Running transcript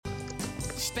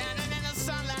Standing in the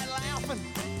sunlight laughing,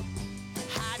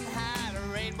 hiding behind a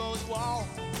rainbow's wall,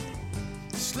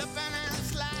 slipping and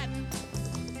sliding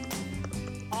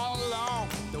all along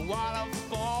the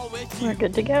waterfall with you. We're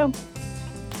good to go.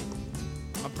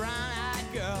 A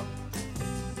brown-eyed girl.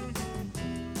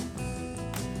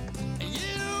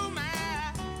 You,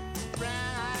 my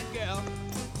brown-eyed girl.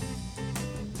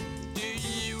 Do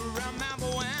you remember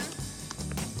when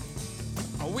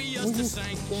we used to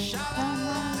sing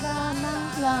Sha-la-la-la-la-la?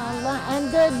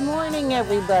 And good morning,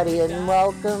 everybody, and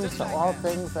welcome to All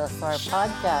Things SR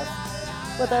Podcast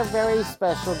with our very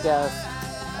special guest,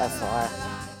 SR,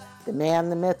 the man,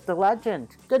 the myth, the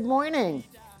legend. Good morning.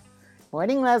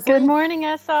 Morning, Leslie. Good morning,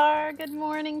 SR. Good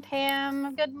morning,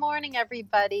 Pam. Good morning,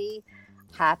 everybody.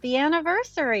 Happy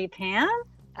anniversary, Pam.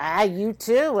 You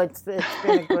too. It's been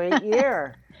a great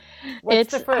year. What's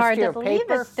It's the first hard year? to believe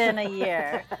Paper? it's been a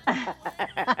year.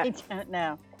 I don't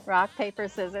know. Rock, paper,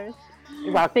 scissors.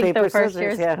 Rock, think paper, the first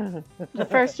scissors, yeah. The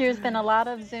first year's been a lot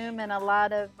of Zoom and a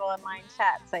lot of online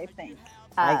chats, I think.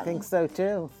 I think so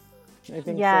too.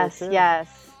 Yes.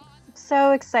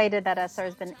 So excited that SR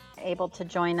has been able to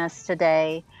join us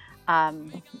today.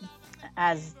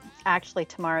 As actually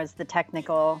tomorrow is the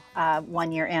technical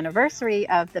 1-year anniversary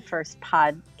of the first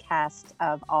podcast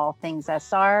of All Things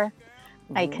SR,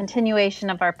 a continuation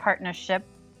of our partnership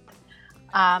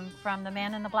from the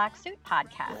Man in the Black Suit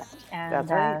podcast. And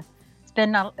That's right.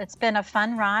 it's been a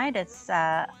fun ride. It's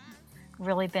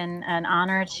really been an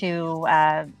honor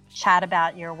to chat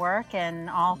about your work and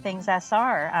all things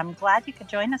SR. I'm glad you could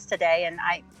join us today. And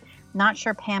I'm not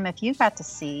sure, Pam, if you got to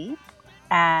see,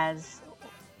 as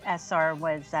SR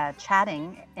was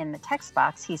chatting in the text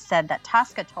box, he said that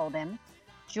Tosca told him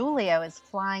Julio is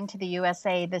flying to the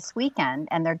USA this weekend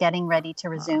and they're getting ready to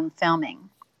resume filming.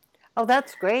 Oh,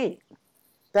 that's great.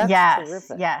 That's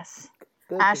terrific. Yes.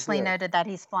 Good to Ashley hear. noted that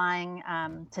he's flying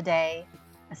today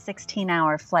a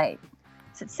 16-hour flight.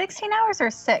 Is it 16 hours or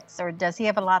 6, or does he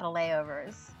have a lot of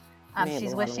layovers? May have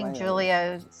She's a lot of wishing layovers.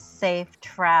 Julio safe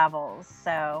travels.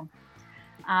 So,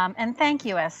 and thank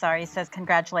you, SR. He says,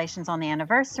 congratulations on the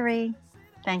anniversary.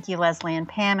 Thank you, Leslie and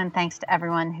Pam, and thanks to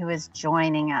everyone who is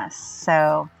joining us.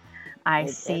 So I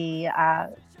see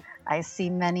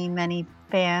many, many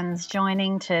fans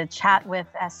joining to chat with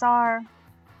SR.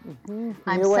 Mhm.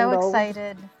 I'm New so and old.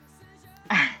 excited.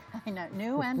 I know,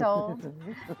 new and old.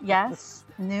 Yes,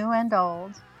 new and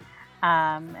old.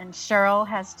 And Cheryl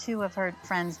has 2 of her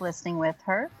friends listening with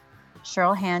her.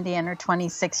 Cheryl Handy and her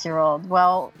 26-year-old.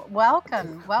 Well,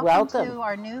 welcome to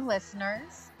our new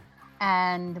listeners.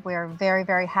 And we're very,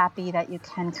 very happy that you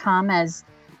can come. As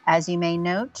you may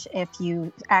note, if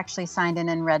you actually signed in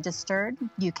and registered,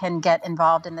 you can get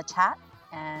involved in the chat.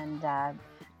 And a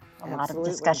lot of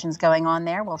discussions going on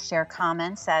there. We'll share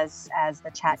comments as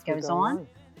the chat goes on.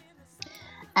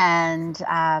 And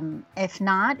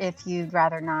if you'd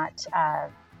rather not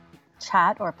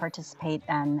chat or participate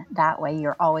in that way,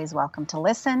 you're always welcome to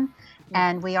listen.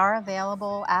 And we are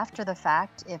available after the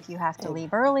fact if you have to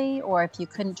leave early or if you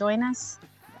couldn't join us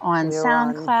on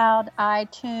SoundCloud,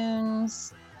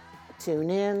 iTunes,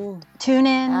 TuneIn,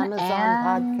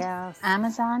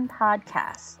 Amazon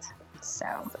Podcast.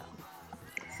 So.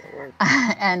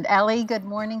 And Ellie, good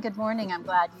morning. I'm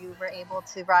glad you were able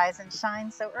to rise and shine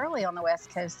so early on the west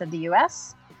coast of the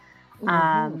U.S.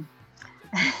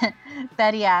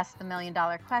 Betty asked the $1 million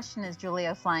question, is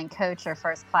Julio flying coach or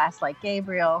first class like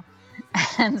Gabriel?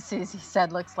 And Susie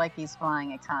said, looks like he's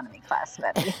flying economy class,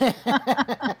 Betty.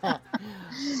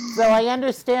 So I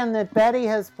understand that Betty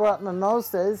has brought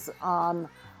mimosas.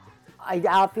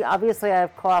 Obviously I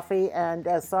have coffee, and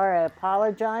sorry, I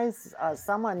apologize.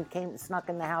 Someone snuck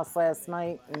in the house last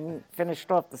night and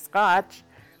finished off the scotch.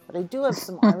 But I do have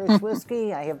some Irish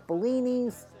whiskey. I have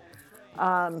Bellinis,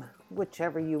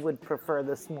 whichever you would prefer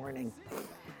this morning.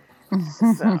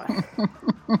 So.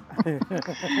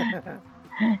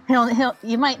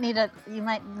 You might need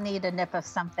a nip of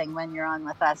something when you're on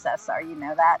with us, SR. You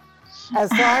know that.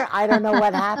 SR, I don't know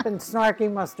what happened.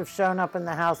 Snarky must have shown up in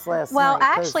the house last night. Well,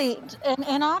 actually,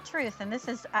 in all truth, and this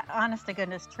is honest to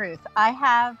goodness truth, I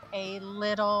have a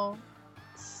little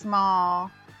small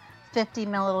 50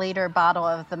 milliliter bottle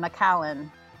of the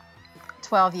Macallan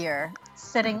 12-year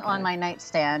sitting on my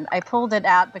nightstand. I pulled it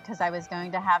out because I was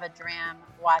going to have a dram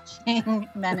watching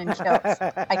Men in Kilts.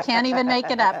 I can't even make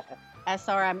it up.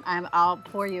 SR, I'll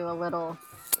pour you a little.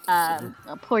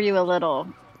 I'll pour you a little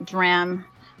dram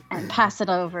and pass it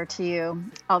over to you.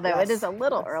 Although it is a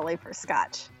little early for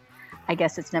scotch. I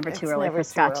guess it's never too early for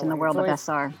scotch in the world of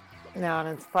SR. No, and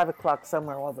it's 5 o'clock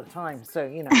somewhere all the time, so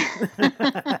you know.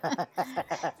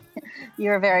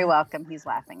 You're very welcome. He's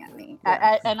laughing at me.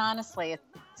 And honestly,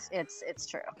 It's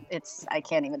true. I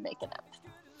can't even make it up.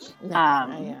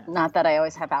 No, Not that I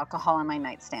always have alcohol on my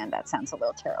nightstand. That sounds a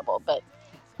little terrible, but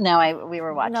no, we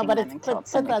were watching but Men Until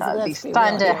It's, and we let's thought it'd be be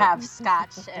fun real to here. have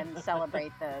scotch and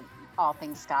celebrate all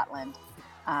things Scotland.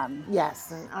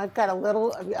 Yes, and I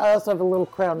also have a little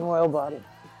Crown Royal bottle.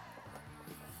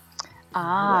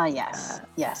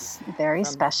 Yes, very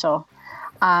special.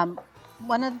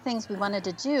 One of the things we wanted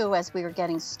to do as we were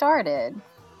getting started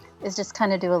is just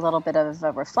kind of do a little bit of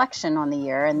a reflection on the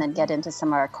year and then get into some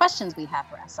of our questions we have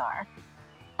for SR.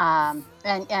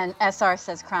 And SR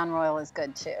says Crown Royal is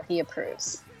good too. He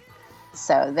approves.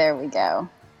 So there we go.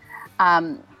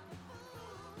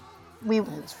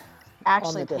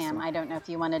 Actually, Pam, I don't know if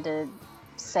you wanted to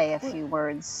say a few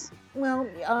words. Well,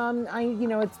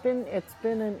 it's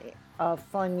been a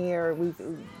fun year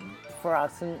for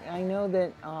us, and I know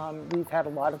that we've had a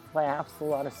lot of laughs, a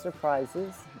lot of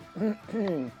surprises,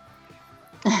 and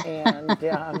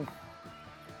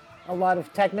a lot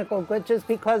of technical glitches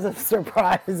because of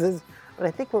surprises. But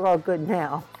I think we're all good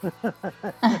now.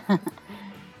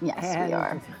 Yes, we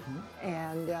are.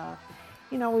 And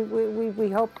we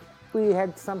hope we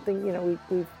had something.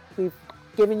 We've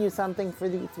given you something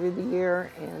through the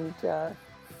year, and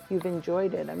you've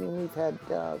enjoyed it. I mean, we've had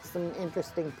some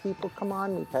interesting people come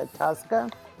on. We've had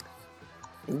Tosca,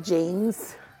 and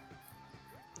James,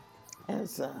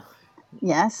 as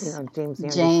yes, James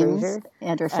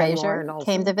Andrew Fraser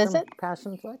came to visit.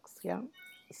 Passionflix, yeah.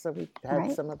 So we've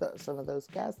had some of those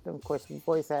guests, and of course we've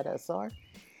always had SR.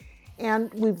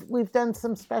 And we've done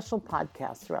some special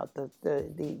podcasts throughout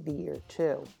the year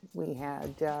too. We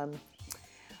had,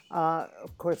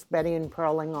 of course, Betty and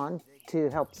Perling on to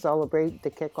help celebrate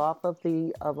the kickoff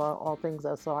of All Things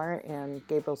SR and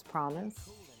Gabriel's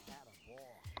Promise.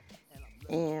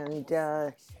 And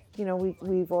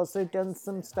we've also done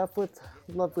some stuff with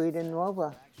La Vida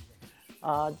Nuova.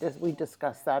 We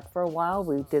discussed that for a while.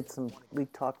 We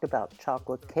talked about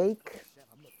chocolate cake.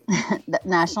 The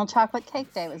National Chocolate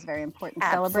Cake Day was a very important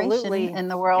celebration in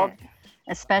the world,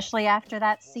 especially after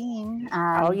that scene.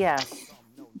 Yes,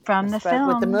 from the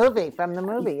film, from the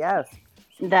movie, yes.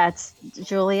 That's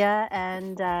Julia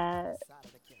and the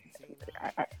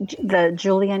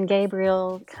Julia and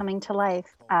Gabriel coming to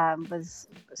life was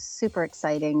super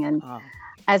exciting. And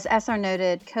as SR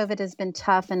noted, COVID has been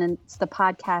tough, and it's the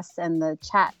podcasts and the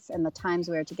chats and the times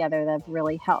we were together that have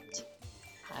really helped.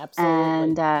 Absolutely.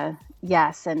 And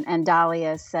yes, and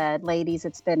Dahlia said, ladies,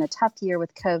 it's been a tough year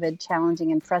with COVID,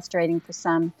 challenging and frustrating for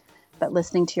some, but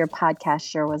listening to your podcast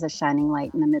sure was a shining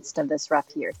light in the midst of this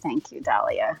rough year. Thank you,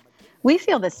 Dahlia. We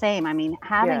feel the same. I mean,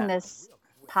 having this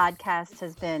podcast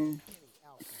has been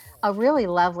a really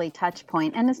lovely touch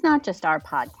point. And it's not just our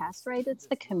podcast, right? It's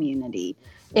the community.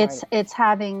 Right. It's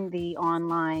having the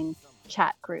online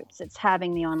chat groups. It's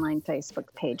having the online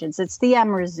Facebook pages. It's the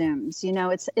Emer Zooms.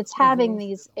 It's having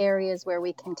these areas where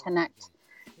we can connect.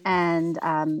 And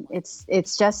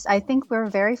it's just, I think we're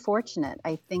very fortunate.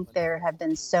 I think there have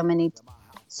been so many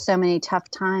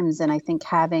tough times. And I think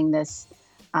having this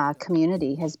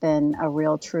community has been a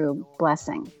real true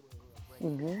blessing,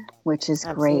 which is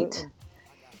great.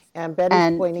 And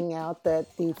Betty's pointing out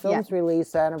that the film's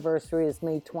release anniversary is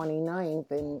May 29th,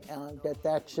 and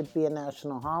that should be a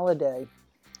national holiday.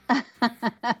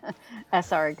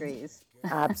 SR agrees.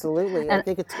 Absolutely. I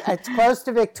think it's close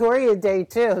to Victoria Day,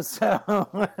 too. So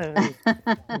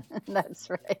that's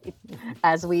right.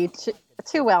 As we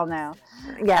too well know.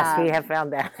 Yes, we have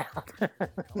found that out.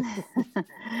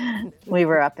 We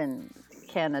were up in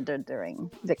Canada during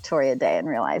Victoria Day and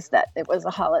realized that it was a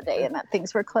holiday and that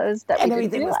things were closed. That we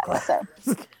didn't realize. So.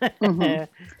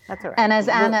 That's all right. And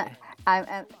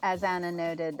as Anna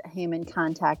noted, human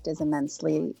contact is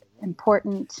immensely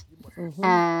important.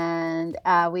 And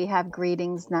we have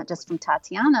greetings not just from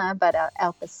Tatiana, but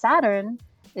Alpha Saturn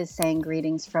is saying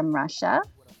greetings from Russia,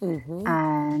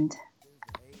 and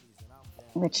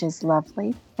which is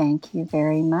lovely. Thank you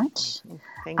very much.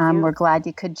 Thank you. We're glad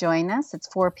you could join us. It's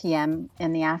 4 p.m.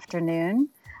 in the afternoon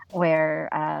where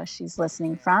she's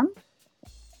listening from.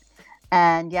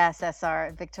 And yes,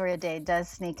 SR, Victoria Day does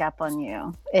sneak up on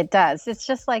you. It does. It's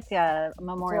just like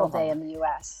Memorial Day in the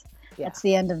U.S. Yeah. It's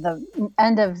the end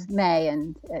of May,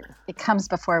 and it comes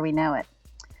before we know it.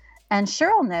 And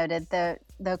Cheryl noted that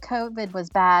though COVID was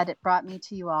bad, it brought me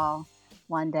to you all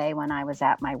one day when I was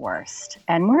at my worst.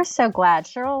 And we're so glad.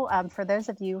 Cheryl, for those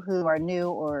of you who are new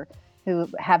or who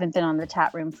haven't been on the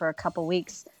chat room for a couple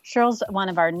weeks, Cheryl's one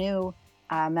of our new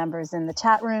members in the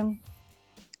chat room.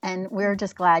 And we're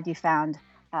just glad you found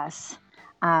us.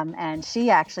 And she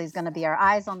actually is going to be our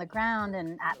eyes on the ground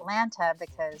in Atlanta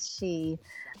because she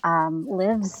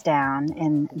lives down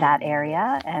in that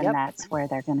area, and Yep. that's where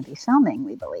they're going to be filming,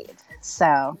 we believe.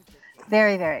 So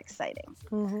very, very exciting.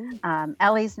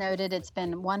 Ellie's noted it's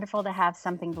been wonderful to have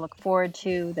something to look forward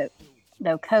to,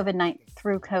 though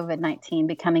COVID-19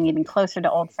 becoming even closer to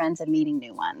old friends and meeting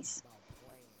new ones.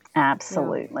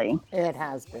 Absolutely. It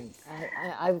has been.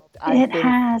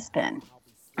 Has been.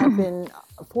 I've been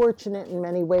fortunate in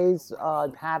many ways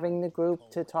having the group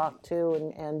to talk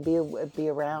to and be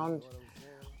around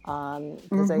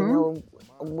because I know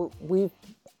we've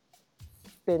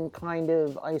been kind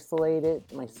of isolated,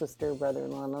 my sister,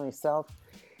 brother-in-law, and myself,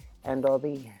 and all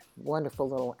the wonderful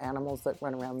little animals that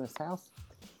run around this house.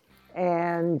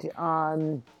 And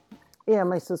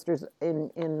my sister's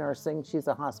in nursing. She's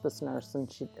a hospice nurse,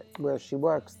 and where she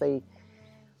works, they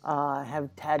have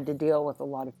had to deal with a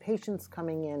lot of patients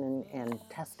coming in and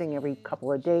testing every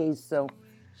couple of days. So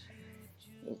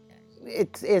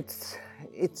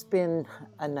it's been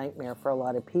a nightmare for a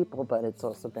lot of people, but it's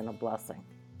also been a blessing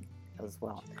as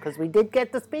well, because we did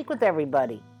get to speak with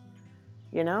everybody,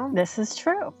 you know? This is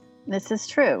true.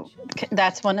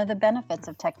 That's one of the benefits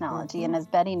of technology. And as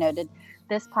Betty noted,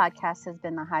 this podcast has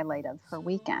been the highlight of her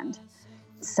weekend.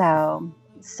 So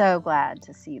glad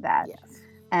to see that. Yes.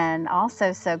 And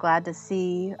also so glad to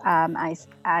see,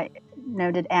 I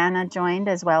noted Anna joined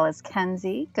as well as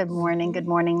Kenzie. Good morning. Good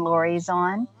morning. Lori's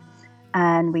on.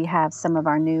 And we have some of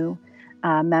our new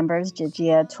members,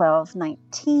 Gigia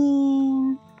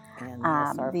 1219.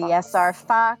 And the SR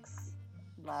Fox.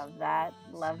 Love that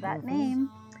name.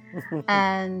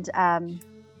 And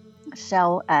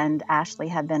Shell and Ashley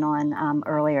have been on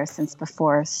earlier since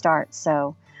before start.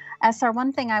 So SR,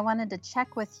 one thing I wanted to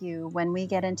check with you when we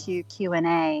get into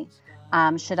Q&A,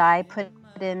 should I put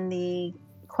in the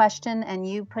question and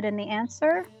you put in the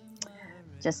answer?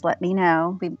 Just let me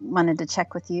know. We wanted to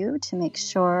check with you to make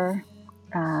sure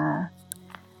that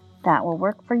will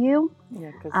work for you.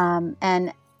 Yeah,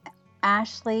 and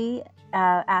Ashley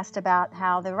asked about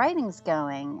how the writing's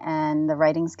going, and the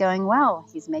writing's going well.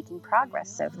 He's making progress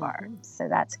so far, so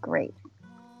that's great.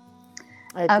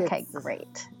 Okay,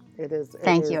 great. It is.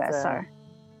 Thank you, SR.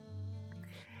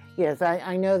 Yes,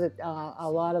 I know that a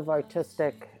lot of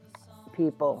artistic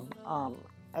people,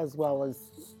 as well as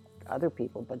other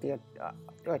people, but the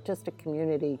artistic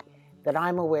community that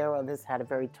I'm aware of has had a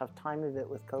very tough time of it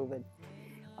with COVID.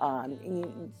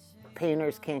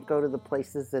 Painters can't go to the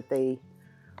places that they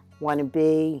want to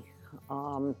be,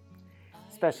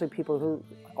 especially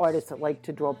artists that like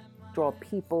to draw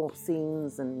people,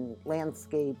 scenes, and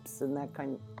landscapes, and that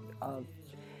kind of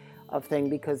thing,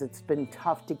 because it's been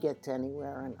tough to get to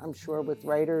anywhere. And I'm sure with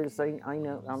writers, I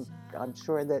know, I'm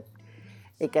sure that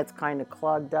it gets kind of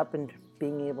clogged up in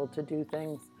being able to do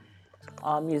things.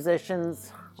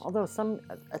 Musicians, although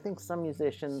I think some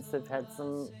musicians have had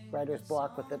some writer's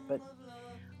block with it, but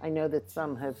I know that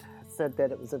some have said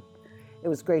that it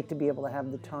was great to be able to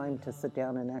have the time to sit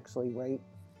down and actually write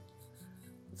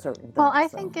certain things. Well, I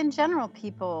think in general,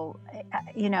 people,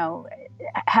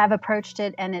 have approached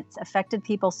it, and it's affected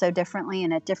people so differently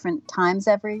and at different times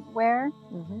everywhere.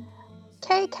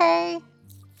 KK,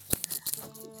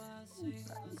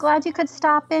 glad you could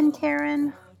stop in,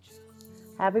 Karen.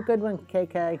 Have a good one,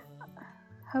 KK.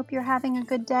 Hope you're having a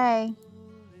good day.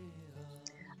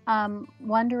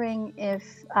 Wondering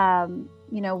if,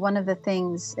 one of the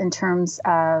things in terms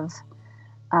of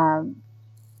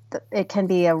it can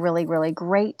be a really, really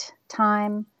great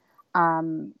time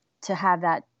to have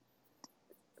that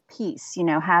peace,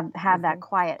 have that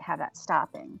quiet, have that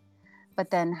stopping.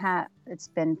 But then it's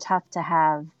been tough to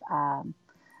have,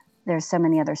 there's so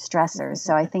many other stressors.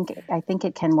 So I think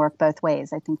it can work both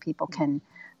ways. I think people can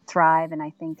thrive, and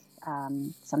I think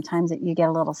sometimes you get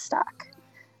a little stuck.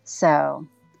 So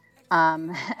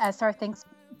SR thinks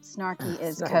Snarky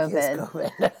is COVID.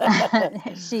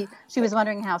 She was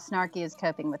wondering how Snarky is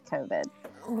coping with COVID.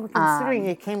 Well, considering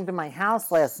he came to my house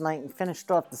last night and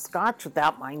finished off the scotch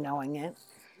without my knowing it.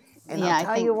 And I'll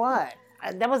tell you what,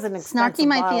 that was an expensive Snarky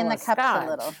might be in the cups a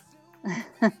little.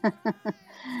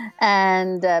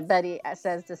 And Betty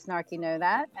says, does Snarky know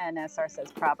that? And SR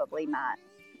says, probably not.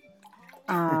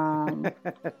 And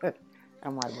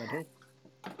why would he?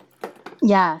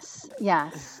 Yes.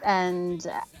 And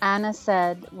Anna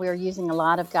said we're using a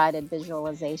lot of guided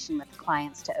visualization with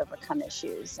clients to overcome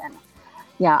issues. And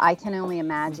yeah, I can only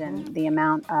imagine the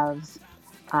amount of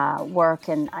work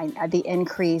and the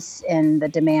increase in the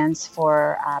demands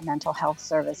for mental health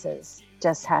services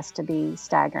just has to be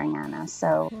staggering, Anna.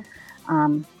 So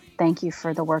thank you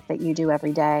for the work that you do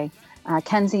every day.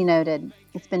 Kenzie noted,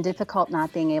 it's been difficult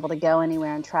not being able to go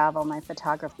anywhere and travel. My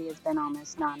photography has been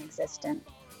almost non-existent.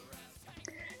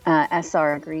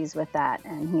 SR agrees with that,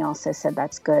 and he also said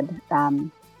that's good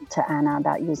to Anna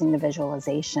about using the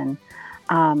visualization.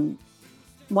 One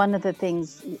of the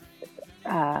things,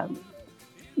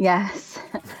 yes.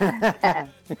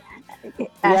 The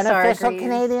SR unofficial agrees.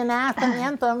 Canadian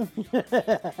anthem.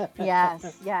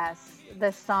 Yes.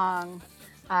 The song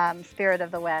Spirit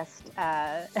of the West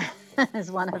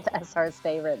is one of SR's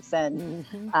favorites. And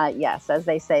yes, as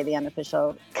they say, the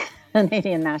unofficial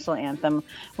Canadian national anthem,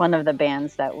 one of the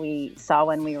bands that we saw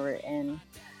when we were in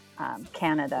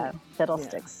Canada,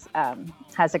 Fiddlesticks,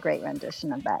 has a great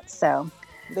rendition of that. So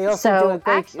They also do a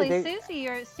great, actually,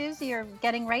 Susie, you're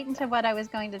getting right into what I was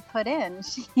going to put in.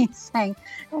 She's saying,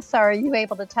 "Sorry, are you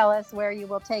able to tell us where you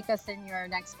will take us in your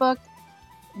next book?"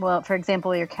 Well, for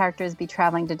example, your characters be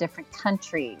traveling to different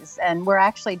countries, and we're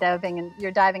actually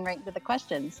you're diving right into the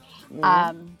questions.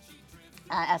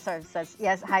 SR says,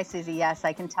 "Yes, hi Susie. Yes,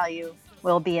 I can tell you,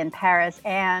 we'll be in Paris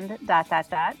and ...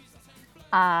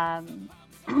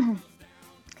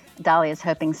 Dahlia's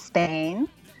hoping Spain.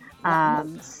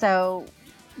 So."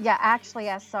 Yeah, actually,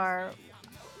 SR,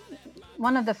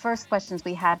 one of the first questions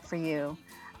we had for you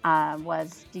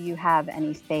was, do you have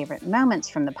any favorite moments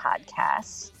from the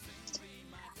podcast?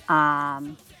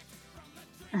 And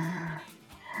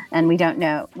we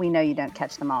know you don't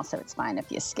catch them all, so it's fine if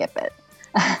you skip it.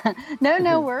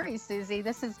 No worries, Susie.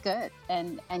 This is good.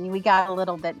 And we got a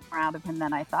little bit more out of him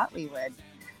than I thought we would.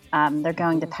 They're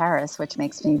going to Paris, which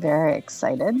makes me very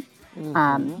excited.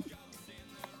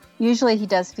 Usually he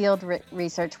does field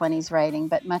research when he's writing,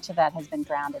 but much of that has been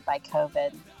grounded by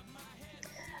COVID.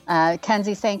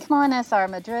 Kenzie saying, come on, SR,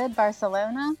 Madrid,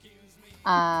 Barcelona.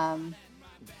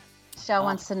 Shell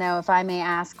wants to know if I may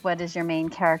ask, what is your main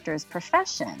character's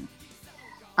profession?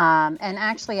 And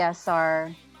actually,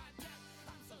 SR,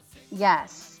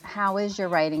 yes. How is your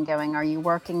writing going? Are you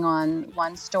working on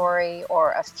one story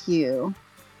or a few?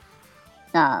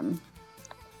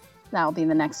 That'll be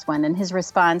the next one. And his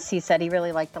response, he said he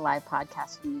really liked the live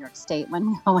podcast from New York State when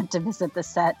we all went to visit the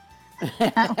set.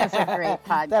 That was a great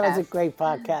podcast. That was a great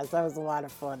podcast. That was a lot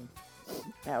of fun.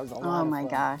 That was a lot of fun. Oh, my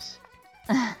gosh.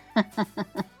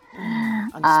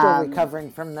 I'm still recovering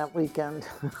from that weekend.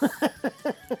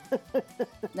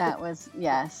 That was,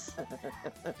 yes.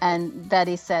 And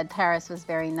Betty said, Paris was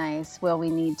very nice. Will we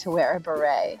need to wear a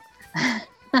beret?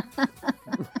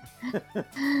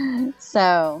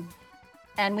 So...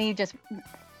 And we just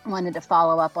wanted to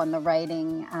follow up on the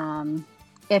writing.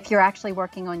 If you're actually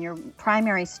working on your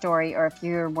primary story or if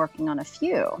you're working on a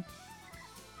few.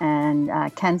 And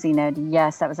Kenzie noted,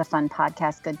 yes, that was a fun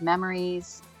podcast. Good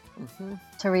memories.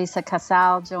 Teresa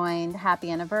Casal joined.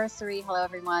 Happy anniversary. Hello,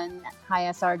 everyone.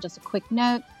 Hi, SR. Just a quick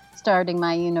note. Starting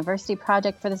my university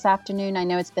project for this afternoon. I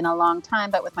know it's been a long time,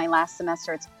 but with my last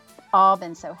semester, it's all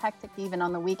been so hectic. Even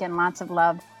on the weekend, lots of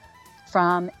love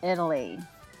from Italy.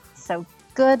 So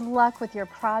good luck with your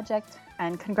project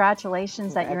and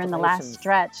congratulations that you're in the last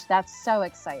stretch. That's so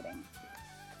exciting.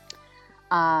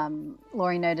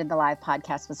 Lori noted the live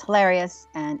podcast was hilarious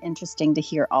and interesting to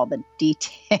hear all the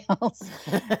details.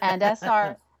 And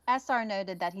SR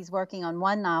noted that he's working on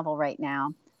one novel right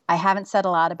now. I haven't said a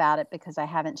lot about it because I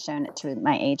haven't shown it to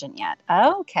my agent yet.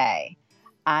 Okay.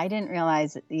 I didn't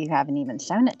realize that you haven't even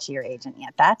shown it to your agent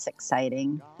yet. That's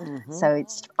exciting. So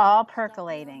it's all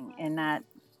percolating in that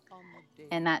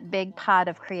big pot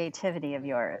of creativity of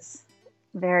yours.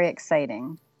 Very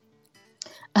exciting.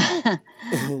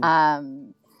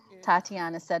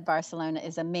 Tatiana said Barcelona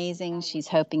is amazing. She's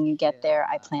hoping you get there.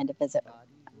 I plan to visit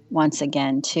once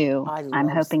again, too. I'm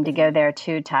hoping to go there,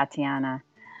 too, Tatiana.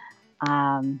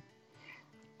 And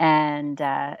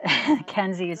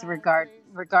Kenzie is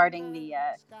regarding the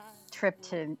trip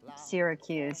to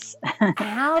Syracuse.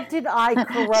 How did I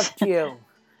corrupt you?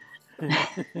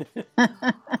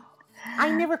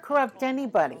 I never corrupt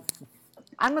anybody.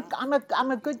 I'm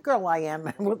a good girl. I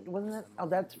am. Wasn't it? Oh,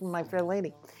 that's from My Fair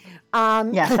Lady.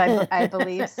 Yes, I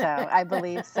believe so.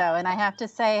 And I have to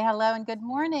say hello and good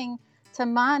morning to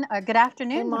good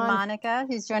afternoon to Monica,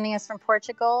 who's joining us from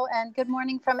Portugal, and good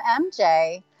morning from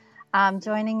MJ,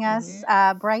 joining us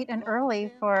bright and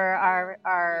early for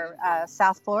our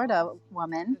South Florida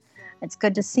woman. It's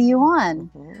good to see you on,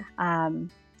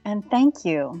 and thank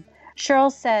you.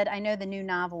 Cheryl said, I know the new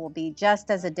novel will be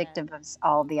just as addictive as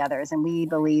all the others, and we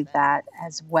believe that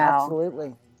as well.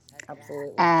 Absolutely.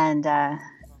 And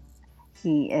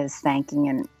he is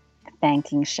thanking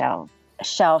Shell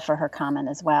for her comment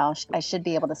as well. I should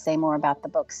be able to say more about the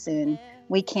book soon.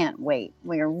 We can't wait.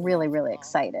 We are really, really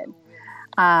excited.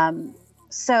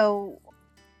 So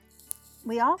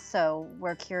we also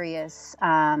were curious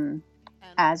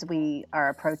as we are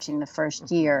approaching the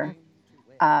first year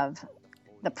of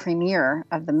the premiere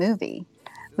of the movie.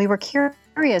 We were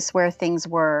curious where things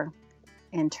were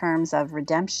in terms of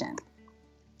redemption.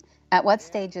 At what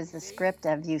stage is the script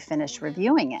have you finished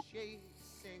reviewing it?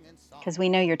 Because we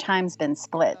know your time's been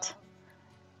split.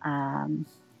 And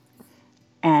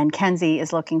Kenzie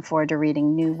is looking forward to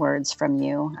reading new words from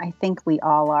you. I think we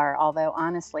all are, although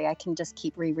honestly, I can just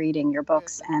keep rereading your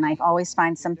books and I always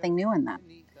find something new in them.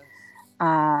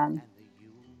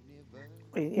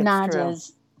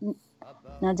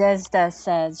 Nadezhda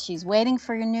says she's waiting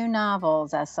for your new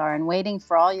novels, SR, and waiting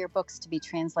for all your books to be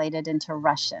translated into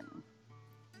Russian.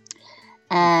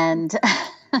 And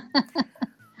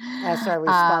SR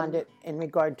responded in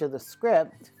regard to the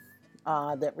script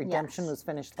that Redemption was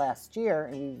finished last year,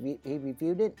 and he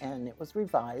reviewed it, and it was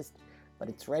revised, but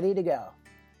it's ready to go.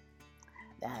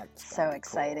 That's so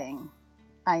exciting. Cool.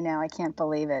 I know. I can't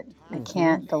believe it. I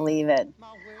can't believe it.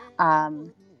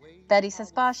 Betty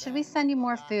says, Boss, should we send you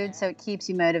more food so it keeps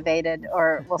you motivated,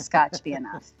 or will scotch be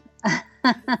enough?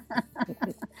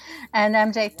 And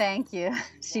MJ, thank you.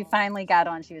 She finally got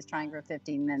on. She was trying for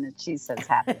 15 minutes. She says,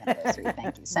 happy anniversary.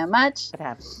 Thank you so much. It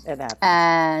happened.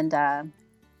 And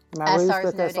Marie's SR's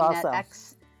with us noting also. that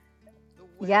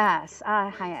Yes.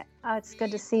 Hi. It's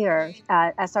good to see her.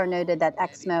 SR noted that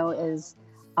Exmo is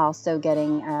also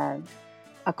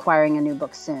acquiring a new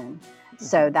book soon.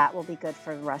 So that will be good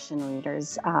for Russian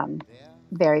readers.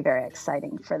 Very, very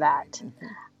exciting for that.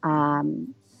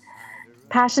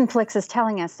 Passionflix is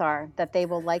telling SR that they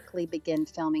will likely begin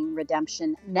filming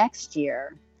Redemption next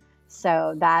year.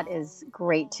 So that is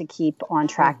great to keep on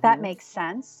track. That makes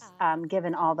sense,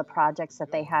 given all the projects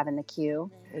that they have in the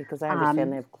queue. Because I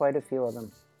understand they have quite a few of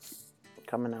them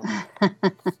coming out.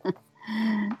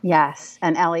 Yes,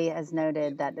 and Ellie has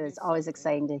noted that it's always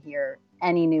exciting to hear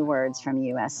any new words from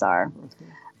you, SR.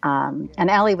 And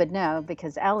Ellie would know,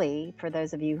 because Ellie, for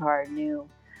those of you who are new,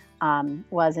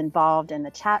 was involved in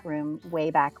the chat room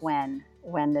way back when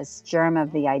this germ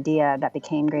of the idea that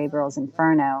became Gabriel's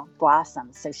Inferno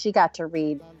blossomed. So she got to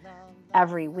read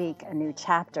every week a new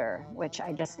chapter, which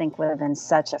I just think would have been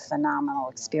such a phenomenal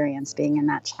experience, being in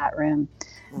that chat room,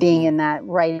 being in that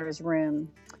writer's room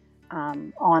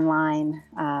online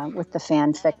with the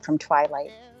fanfic from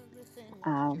Twilight,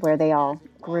 where they all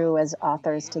grew as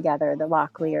authors together, the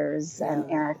Locklears and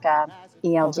Erica,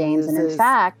 E.L. James, and in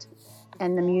fact,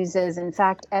 and the Muses. In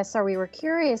fact, SR, we were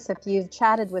curious if you've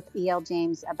chatted with E.L.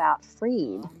 James about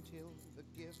Freed.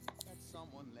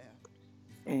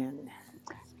 And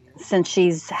since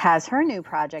she has her new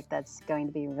project that's going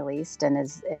to be released and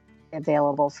is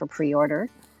available for pre-order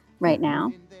right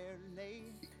now.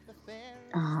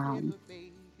 And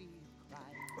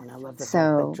I love the fact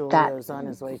that Julio's on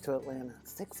his way to Atlanta.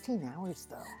 16 hours,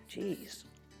 though. Jeez.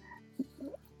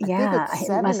 Yeah,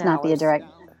 it must not be a direct...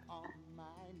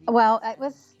 Well,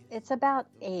 it's about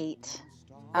 8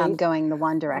 going the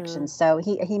one direction. So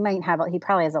he might have, he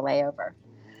probably has a layover.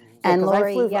 And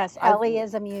Lori, yes, Ellie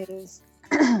is a muse.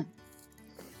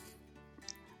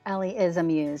 Ellie is a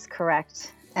muse,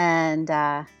 correct. And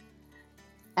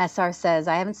SR says,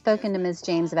 I haven't spoken to Ms.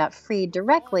 James about Freed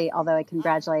directly, although I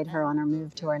congratulate her on her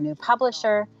move to our new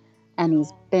publisher. And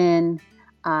he's been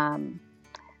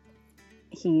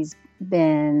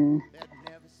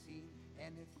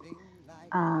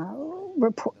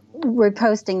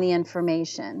reposting the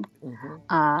information.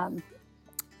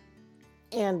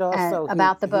 And also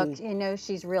about the book.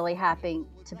 She's really happy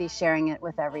to be sharing it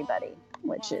with everybody,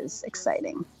 which is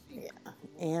exciting. Yeah.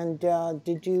 And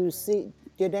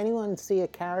did anyone see a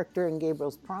character in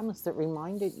Gabriel's Promise that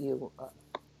reminded you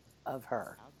of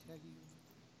her,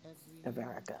 of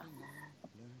Erica?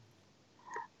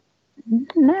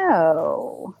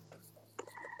 No,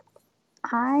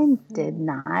 I did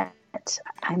not.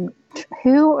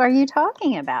 Who are you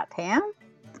talking about, Pam?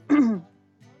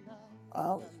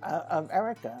 Of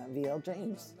Erica, V.L.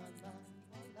 James.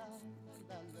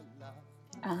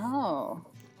 Oh.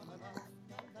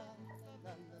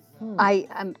 I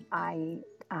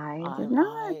did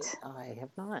not. I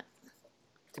have not,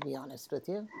 to be honest with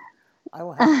you. I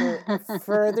will have to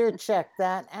further check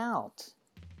that out.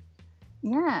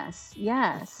 Yes.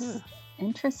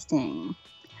 Interesting.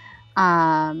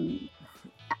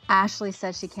 Ashley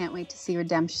says she can't wait to see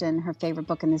Redemption, her favorite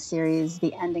book in the series.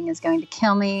 The ending is going to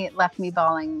kill me. It left me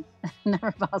bawling.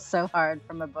 Never bawled so hard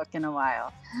from a book in a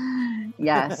while.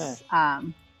 Yes.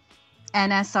 And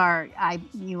SR,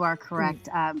 you are correct.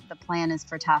 The plan is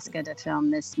for Tosca to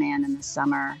film This Man in the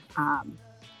summer.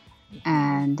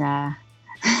 And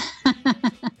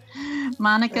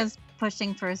Monica's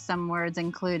pushing for some words,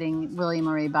 including William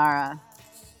Ori Barra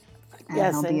and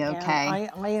Yes, he'll be okay.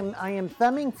 and I am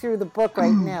thumbing through the book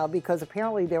right now because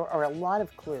apparently there are a lot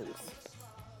of clues.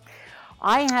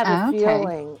 I have a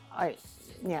feeling.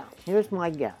 Here's my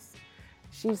guess.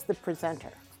 She's the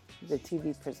presenter, the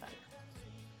TV presenter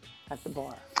at the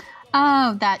bar.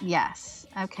 Oh, yes.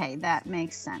 Okay, that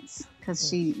makes sense because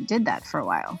she did that for a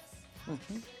while.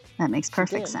 Mm-hmm. That makes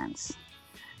perfect sense.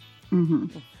 You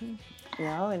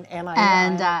know,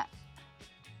 and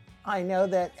I know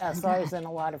that SR is in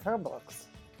a lot of her books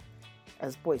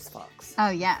as Boyce Fox. Oh,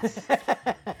 yes.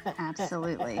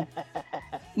 Absolutely.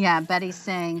 Yeah, Betty's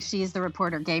saying she's the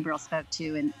reporter Gabriel spoke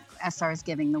to, and SR is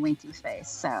giving the winky face.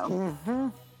 So.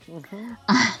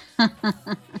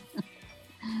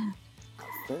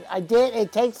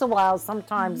 It takes a while.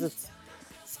 Sometimes it's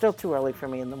still too early for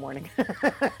me in the morning.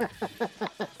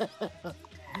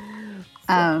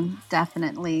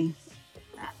 Definitely.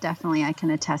 Definitely, I can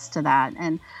attest to that.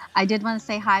 And I did want to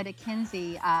say hi to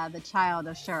Kinsey, the child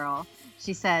of Cheryl.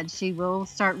 She said she will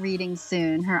start reading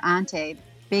soon. Her auntie,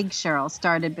 Big Cheryl,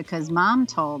 started because Mom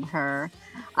told her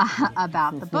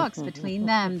about the books. Between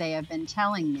them, they have been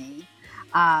telling me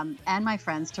and my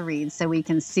friends to read so we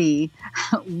can see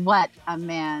what a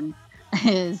man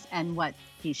is and what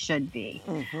he should be.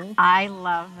 I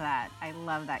love that. I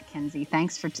love that, Kinsey.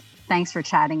 Thanks for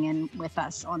chatting in with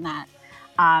us on that.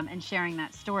 And sharing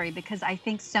that story, because I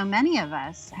think so many of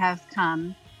us have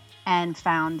come and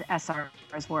found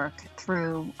SR's work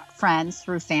through friends,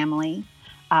 through family.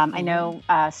 I know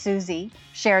Susie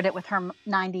shared it with her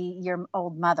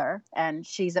 90-year-old mother, and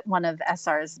she's one of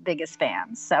SR's biggest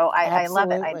fans. So I love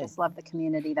it. I just love the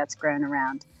community that's grown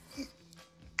around.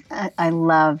 I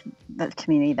love the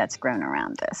community that's grown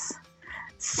around this.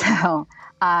 So,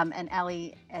 and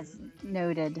Ellie has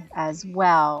noted as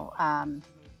well,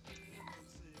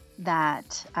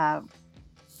 that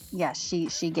yes,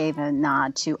 she gave a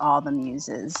nod to all the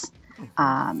muses.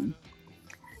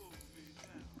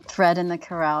 Fred in the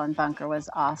Corral and Bunker was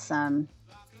awesome,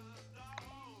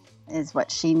 is what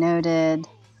she noted.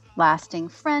 Lasting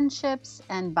friendships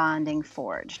and bonding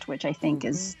forged, which I think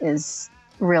is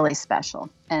really special,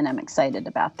 and I'm excited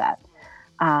about that.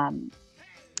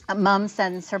 Mom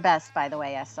sends her best, by the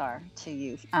way, SR, to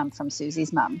you from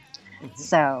Susie's mom.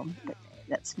 So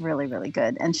that's really, really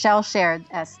good. And Shell shared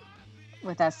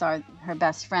with SR, her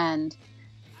best friend.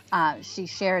 She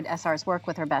shared SR's work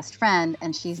with her best friend,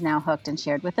 and she's now hooked and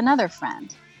shared with another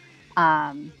friend.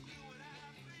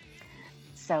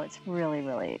 So it's really,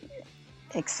 really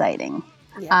exciting.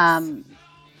 Yes.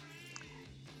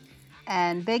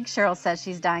 And Big Cheryl says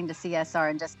she's dying to see SR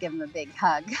and just give him a big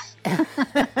hug.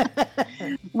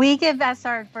 We give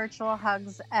SR virtual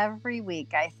hugs every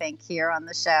week, I think, here on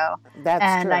the show.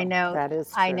 That's true. I know that is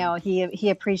true. I know he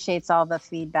appreciates all the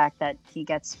feedback that he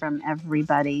gets from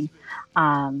everybody.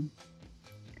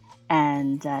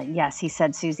 Yes, he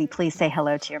said, Susie, please say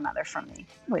hello to your mother from me,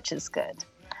 which is good.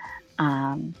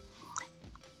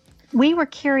 We were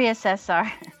curious, SR.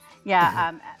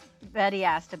 Yeah. Betty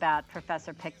asked about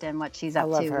Professor Picton, what she's up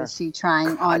to. Her. Is she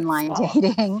trying online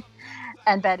dating?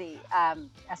 And Betty,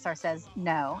 SR says,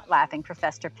 no, laughing.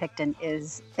 Professor Picton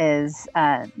is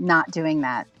not doing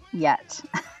that yet.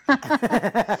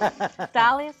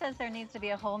 Dahlia says there needs to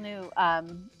be a whole new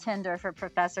Tinder for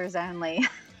professors only.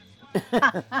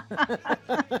 Hey,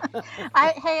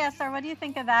 SR, what do you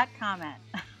think of that comment?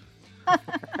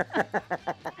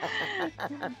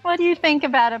 What do you think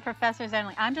about a professors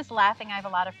only? I'm just laughing. I have a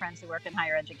lot of friends who work in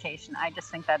higher education. I just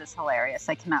think that is hilarious.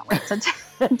 I cannot wait to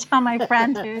tell my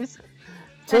friend who's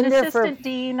an assistant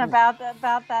dean about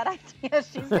that idea.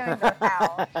 She's going to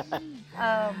howl.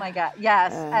 Oh my God.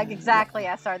 Yes, exactly,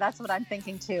 SR. That's what I'm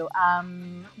thinking too. ... I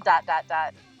am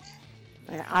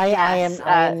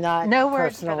not no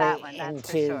words for personally that one,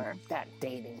 that's into for sure. that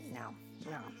dating. No.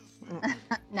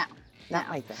 No. Not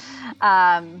my thing.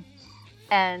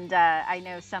 And I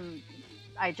know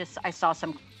I saw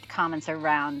some comments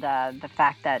around the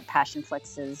fact that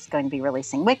Passionflix is going to be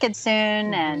releasing Wicked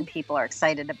soon, and people are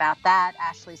excited about that.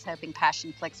 Ashley's hoping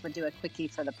Passionflix would do a quickie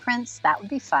for the Prince. That would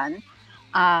be fun.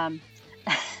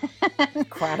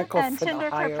 Chronicle and for Tinder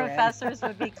the higher for Professors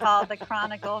would be called the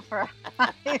Chronicle for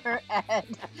Higher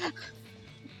Ed.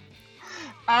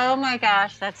 Oh my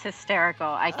gosh, that's hysterical.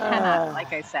 I cannot,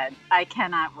 like I said, I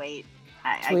cannot wait.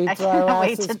 I can't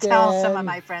wait to tell some of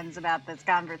my friends about this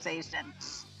conversation.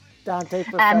 Dante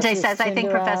MJ says, I think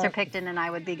Professor Picton and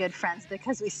I would be good friends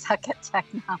because we suck at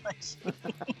technology.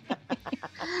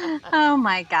 Oh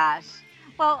my gosh.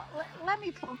 Well, let me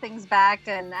pull things back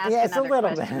and ask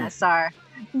another question, SR.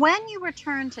 When you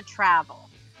return to travel,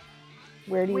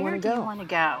 where do you want to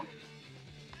go?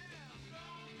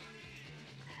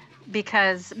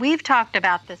 because we've talked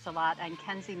about this a lot, and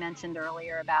Kenzie mentioned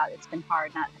earlier about it's been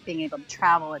hard not being able to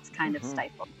travel. It's kind of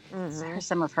stifled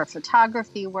some of her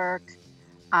photography work.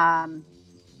 And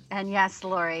yes,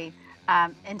 Lori,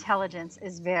 intelligence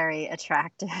is very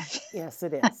attractive. Yes,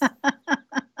 it is.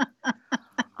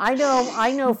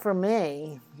 I know for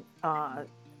me, and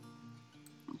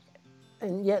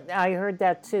yet I heard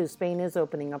that too. Spain is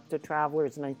opening up to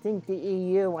travelers, and I think the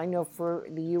EU, I know for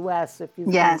the US, if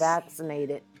you've been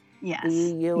vaccinated, the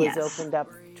EU is opened up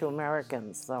to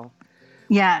Americans. So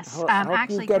yes,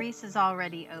 actually, Greece is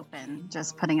already open.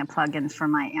 Just putting a plug in for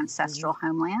my ancestral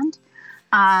homeland.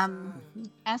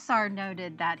 SR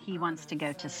noted that he wants to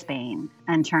go to Spain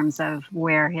in terms of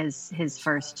where his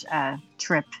first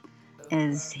trip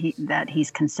is that he's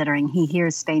considering. He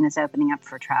hears Spain is opening up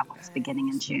for travels beginning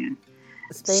in June.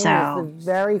 Spain was the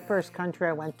very first country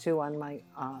I went to on my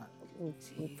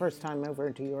first time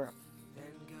over to Europe.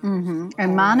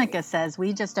 And Monica says,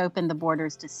 we just opened the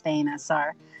borders to Spain,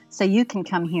 SR, so you can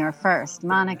come here first.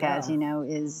 Monica, as you know,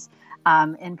 is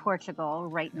in Portugal,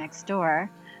 right next door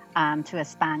to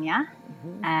España.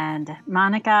 And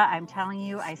Monica, I'm telling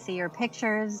you, I see your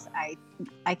pictures.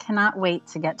 I cannot wait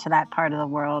to get to that part of the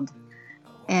world.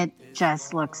 It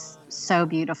just looks so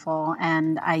beautiful.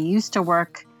 And I used to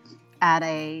work at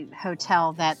a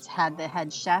hotel that had the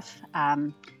head chef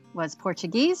was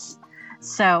Portuguese.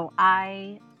 So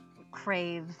I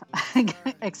crave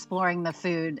exploring the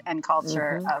food and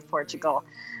culture of Portugal.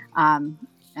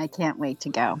 I can't wait to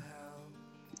go.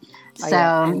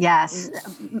 So yes,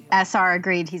 SR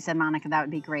agreed. He said, Monica, that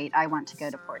would be great. I want to go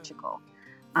to Portugal.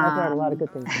 I've heard a lot of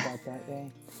good things about that,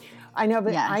 Ray. I know,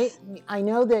 but I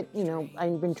know that,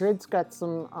 Madrid's got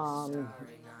some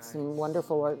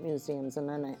wonderful art museums,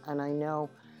 and I know,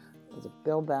 is it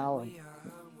Bilbao?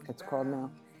 It's called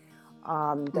now.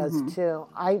 Does too.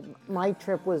 My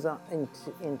trip was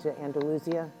into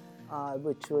Andalusia,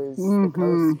 which was the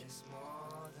coast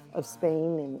of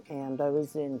Spain, and I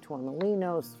was in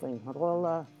Torremolinos,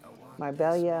 Fuengirola,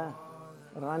 Marbella,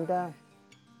 Ronda,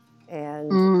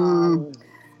 and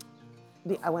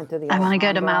I went to the I want to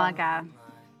go to Malaga.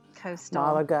 Coastal.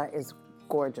 Malaga is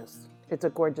gorgeous. It's a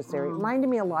gorgeous area. It reminded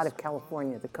me a lot of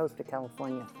California, the coast of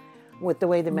California, with the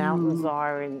way the mountains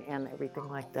are and everything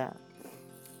like that.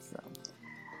 So.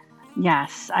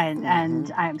 Yes, and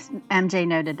MJ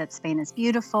noted that Spain is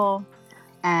beautiful,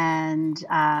 and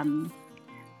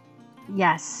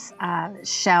yes,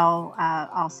 Shell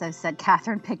also said,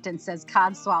 Catherine Picton says,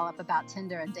 cod swallop about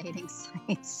Tinder and dating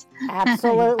sites.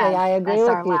 Absolutely, I agree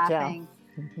SR with you, laughing.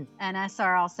 And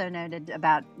SR also noted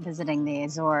about visiting the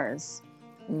Azores.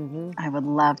 I would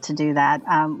love to do that.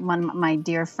 My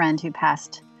dear friend who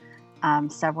passed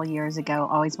several years ago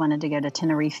always wanted to go to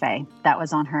Tenerife. That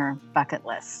was on her bucket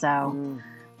list. So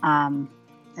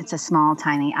it's a small,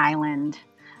 tiny island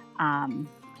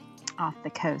off the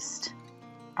coast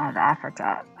of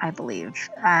Africa, I believe.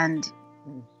 And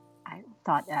I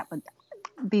thought that would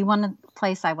be one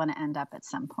place I want to end up at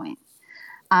some point.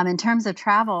 In terms of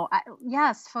travel,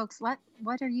 yes, folks, what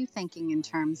are you thinking in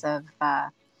terms of,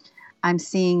 I'm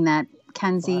seeing that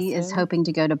Kenzie is hoping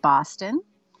to go to Boston.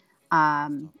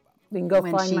 We can go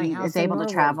when find she my house is able to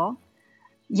travel.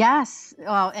 Yes.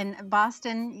 Well, and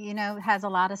Boston, has a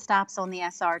lot of stops on the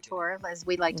SR tour, as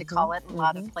we like to call it, a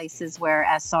lot of places where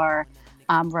SR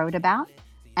wrote about.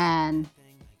 And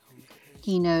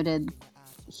he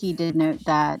did note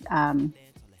that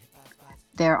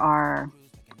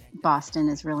Boston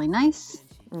is really nice.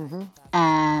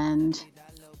 And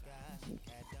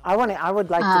I would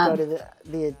like to go to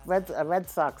the Red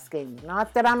Sox game.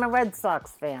 Not that I'm a Red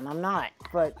Sox fan. I'm not.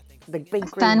 But the big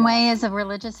Fenway is a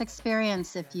religious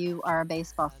experience if you are a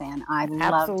baseball fan. I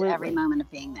loved every moment of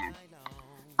being there.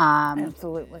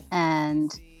 Absolutely.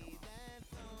 And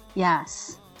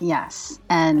yes.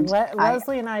 And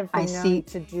Leslie and I have been known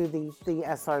to do the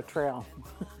SR Trail.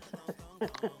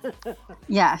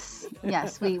 Yes.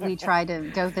 We try to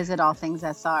go visit all things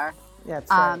SR.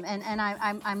 That's right. And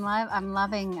I'm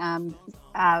loving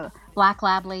Black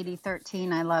Lab Lady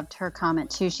 13. I loved her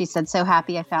comment too. She said, "So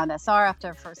happy I found SR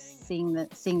after first seeing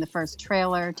the first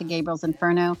trailer to Gabriel's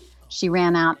Inferno. She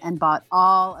ran out and bought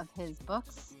all of his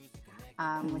books,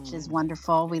 which is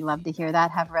wonderful. We love to hear that.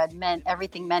 Have read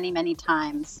everything many, many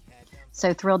times.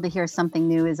 So thrilled to hear something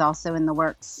new is also in the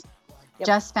works. Yep.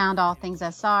 Just found all things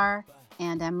SR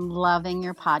and am loving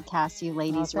your podcast. You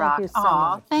ladies rock. Thank you so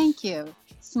much. Thank you.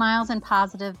 Smiles and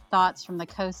positive thoughts from the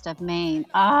coast of Maine.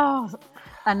 Oh,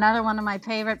 another one of my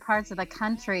favorite parts of the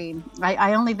country.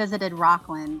 I only visited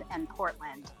Rockland and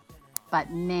Portland,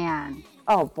 but man,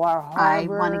 Bar Harbor. I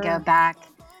want to go back.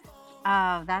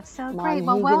 Oh, that's so great.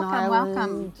 Well,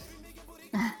 welcome.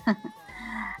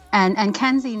 And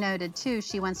Kenzie noted too,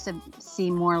 she wants to see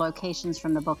more locations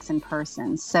from the books in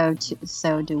person. So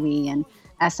do we. And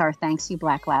SR thanks you,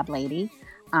 Black Lab Lady.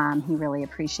 He really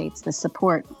appreciates the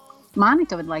support.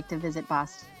 Monica would like to visit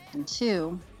Boston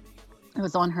too. It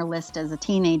was on her list as a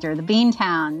teenager. The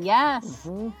Beantown, yes.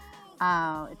 Mm-hmm.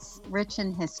 Oh, it's rich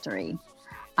in history.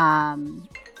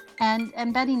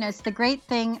 And Betty notes the great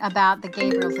thing about the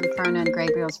Gabriel's Inferno and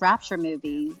Gabriel's Rapture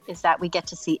movie is that we get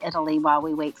to see Italy while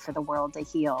we wait for the world to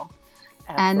heal.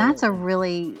 Absolutely. And that's a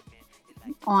really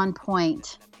on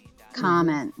point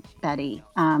comment, Betty.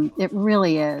 It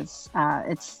really is.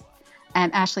 And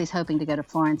Ashley's hoping to go to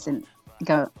Florence and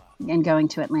going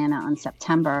to Atlanta on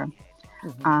September.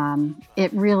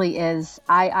 It really is.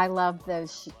 I love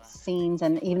those scenes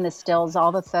and even the stills,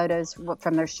 all the photos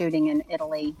from their shooting in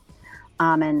Italy.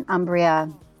 And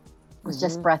Umbria was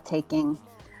just breathtaking.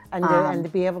 And to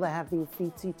be able to have the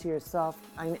Uffizi to yourself,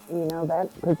 I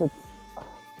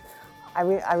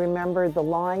remember the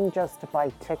line just to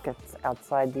buy tickets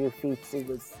outside the Uffizi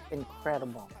was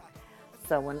incredible.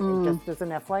 So just as an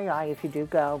FYI, if you do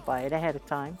go, buy it ahead of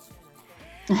time.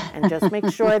 And just make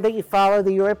sure that you follow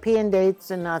the European dates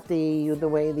and not the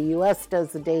way the U.S.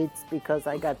 does the dates, because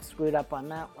I got screwed up on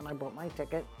that when I bought my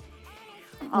ticket.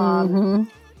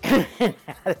 Had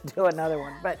to do another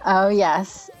one, but oh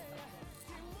yes,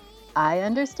 I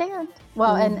understand.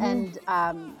 Well, and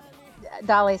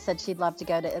Dolly said she'd love to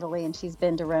go to Italy, and she's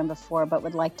been to Rome before, but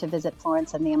would like to visit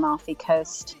Florence and the Amalfi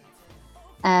Coast.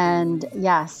 And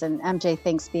yes, and MJ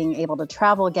thinks being able to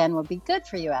travel again would be good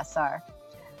for you, SR.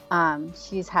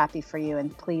 She's happy for you,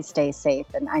 and please stay safe.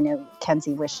 And I know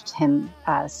Kenzie wished him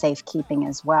safekeeping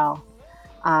as well.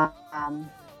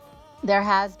 There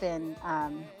has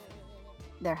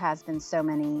been so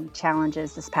many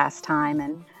challenges this past time,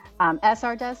 and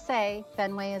SR does say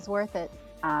Fenway is worth it.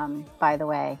 By the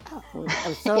way,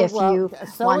 if you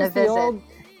want to visit,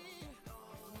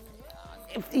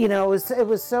 it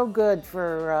was so good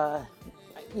for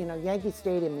Yankee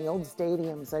Stadium, the old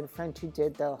stadiums. I had a friend who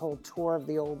did the whole tour of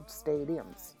the old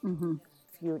stadiums. A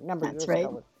few number of years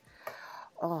ago.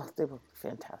 Oh, they were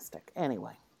fantastic.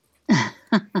 Anyway.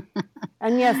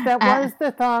 And yes, that was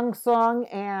the thong song,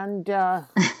 and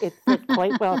it fit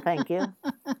quite well, thank you.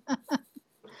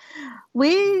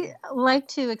 We like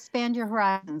to expand your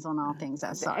horizons on all things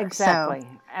SR. Exactly.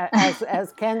 So.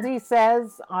 As Kenzie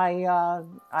says, I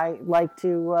like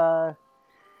to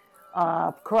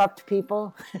corrupt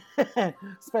people,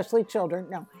 especially children.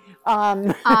 No.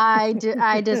 I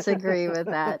disagree with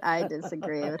that.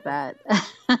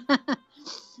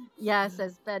 Yes,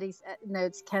 as Betty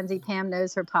notes, Kenzie Pam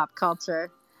knows her pop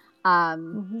culture.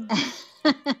 And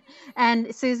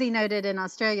Susie noted in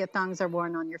Australia, thongs are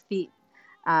worn on your feet.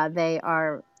 They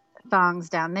are thongs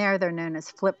down there. They're known as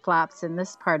flip-flops in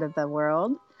this part of the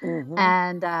world.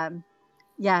 And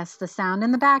yes, the sound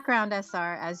in the background,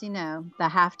 SR, as you know, the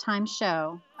halftime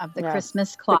show of the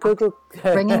Christmas clock,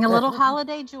 bringing a little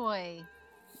holiday joy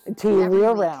to you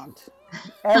year round,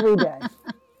 every day.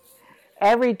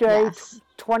 Every day, yes.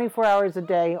 24 hours a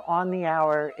day, on the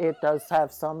hour, it does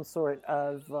have some sort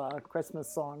of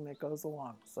Christmas song that goes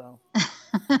along. So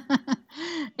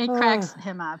it cracks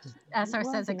him up. SR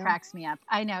says it cracks me up.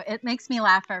 I know, it makes me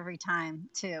laugh every time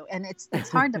too, and it's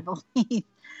hard to believe.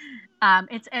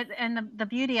 The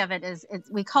beauty of it is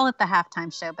we call it the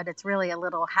halftime show, but it's really a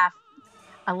little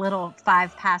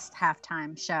 5 past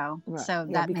halftime show. Right. So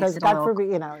that makes it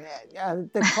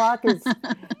the clock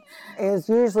is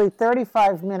usually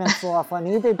 35 minutes off on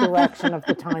either direction of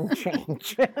the time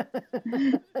change.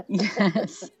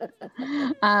 Yes.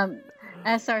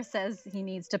 SR says he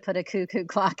needs to put a cuckoo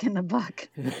clock in the book.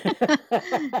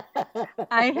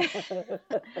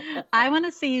 I want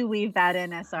to see you weave that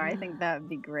in, SR. I think that would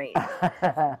be great.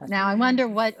 Now I wonder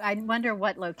what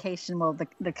location will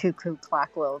the cuckoo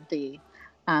clock will be.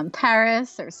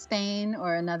 Paris or Spain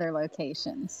or another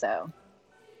location. So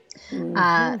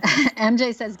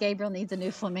MJ says Gabriel needs a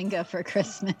new flamingo for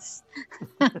Christmas.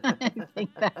 I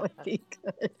think that would be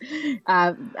good.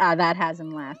 That has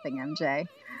him laughing, MJ.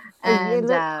 And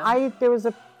there was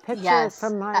a picture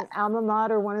from my alma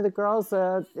mater, one of the girls.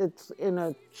 It's in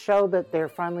a show that they're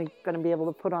finally going to be able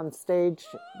to put on stage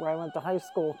where I went to high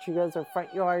school. She goes to her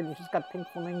front yard and she's got pink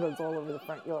flamingos all over the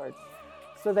front yard.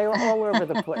 So they were all over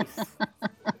the place.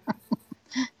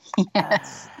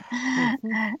 Yes.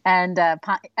 And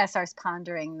SR's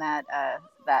pondering that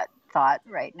thought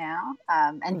right now.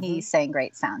 And he's saying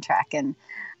great soundtrack. And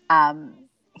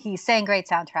he's saying great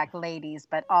soundtrack, ladies,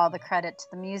 but all the credit to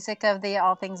the music of the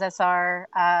All Things SR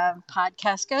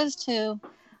podcast goes to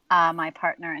my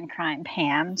partner in crime,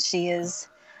 Pam. She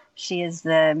She is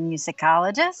the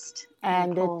musicologist.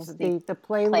 And pulls it's the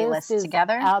playlist playlist is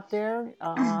together. out there.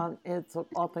 It's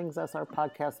all things SR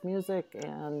podcast music,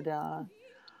 and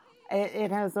it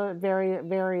has a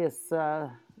various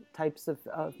types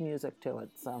of music to it.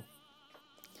 So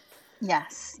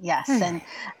Yes, and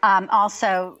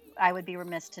also I would be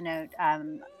remiss to note.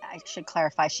 I should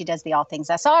clarify. She does the All Things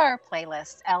SR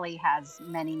playlist. Ellie has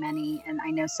many, and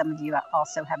I know some of you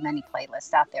also have many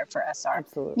playlists out there for SR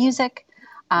absolutely. music.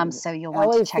 So you'll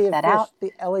want to check that out.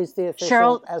 Ellie's the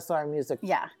official Cheryl, SR music.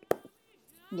 Yeah.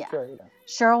 Curator.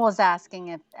 Cheryl was asking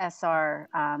if SR,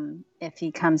 if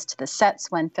he comes to the sets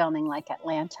when filming, like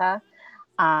Atlanta,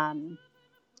 and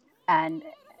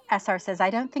SR says, "I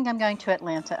don't think I'm going to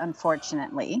Atlanta,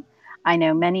 unfortunately. I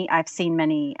know I've seen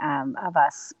many of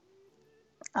us,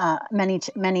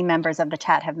 many members of the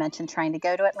chat have mentioned trying to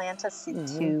go to Atlanta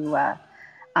to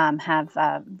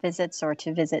have visits or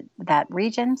to visit that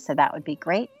region. So that would be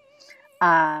great."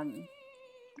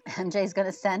 MJ's going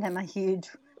to send him a huge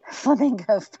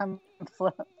flamingo from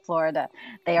Florida.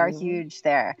 They are huge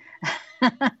there.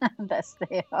 Yes,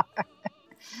 they are.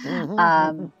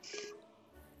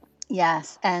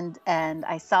 Yes, and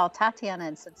I saw Tatiana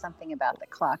had said something about the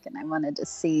clock, and I wanted to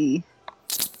see.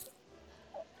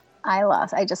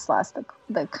 I just lost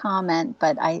the comment,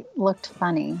 but I looked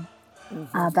funny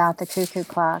about the cuckoo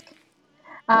clock.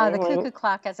 The cuckoo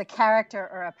clock as a character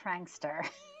or a prankster.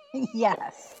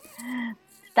 Yes,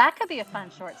 that could be a fun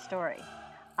short story.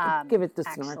 Give it to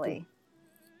actually. Snarky.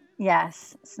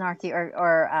 Yes, Snarky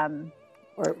or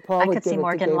Paul I would could give see it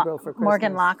Morgan to Gabriel for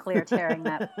Morgan Christmas. Locklear tearing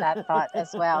that thought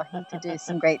as well. He could do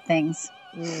some great things.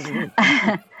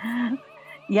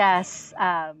 Yes.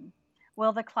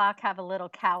 Will the clock have a little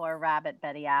cow or rabbit?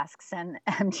 Betty asks, and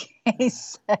MJ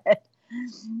said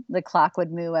the clock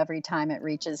would moo every time it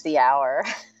reaches the hour.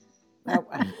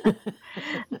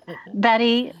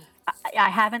 Betty, I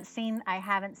haven't seen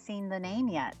the name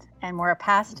yet, and we're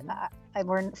past.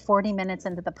 We're 40 minutes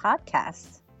into the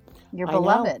podcast. Your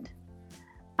beloved.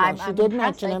 She did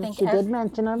mention him. She did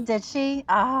mention him. Did she?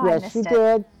 Oh, yes, she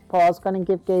did. Paul's going to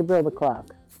give Gabriel the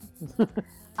clock.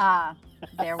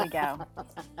 There we go.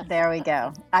 There we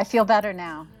go. I feel better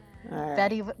now.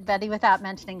 Right. Betty, without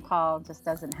mentioning Paul, just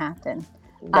doesn't happen.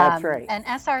 That's right. And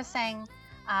SR is saying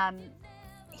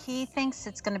he thinks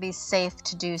it's going to be safe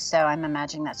to do so. I'm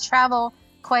imagining that's travel.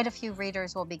 Quite a few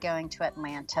readers will be going to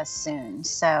Atlanta soon.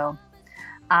 So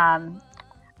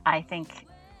I think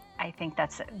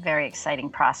that's a very exciting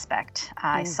prospect.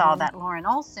 I saw that Lauren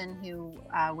Olson, who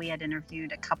we had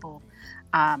interviewed a couple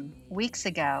weeks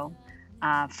ago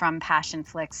from Passion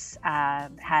Flicks,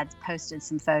 had posted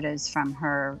some photos from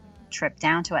her trip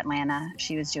down to Atlanta.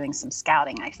 She was doing some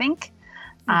scouting, I think.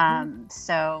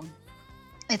 So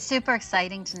it's super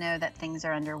exciting to know that things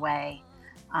are underway.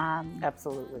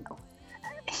 Absolutely.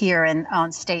 Here on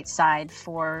stateside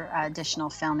for additional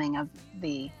filming of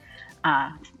the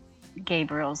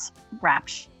Gabriel's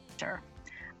Rapture.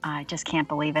 I just can't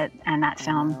believe it, and that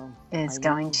film is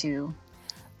going to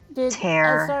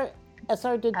tear.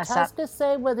 SR, did Tosca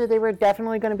say whether they were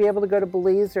definitely going to be able to go to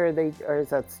Belize, or is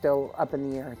that still up in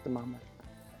the air at the moment?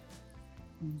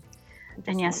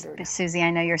 And yes, Susie, I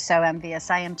know you're so envious.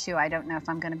 I am too. I don't know if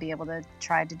I'm going to be able to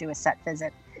try to do a set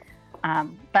visit.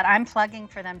 But I'm plugging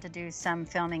for them to do some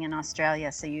filming in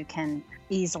Australia so you can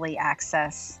easily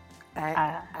access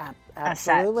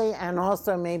absolutely, and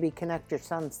also maybe connect your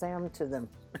son Sam to them.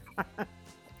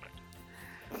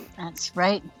 That's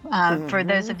right. For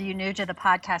those of you new to the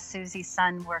podcast, Susie's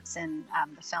son works in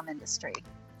the film industry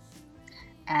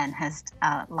and has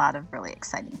a lot of really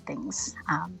exciting things,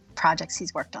 projects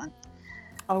he's worked on.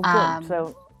 Oh, good.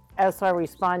 So SR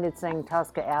responded saying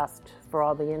Tosca asked for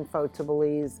all the info to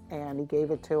Belize, and he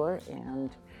gave it to her, and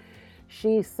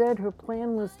she said her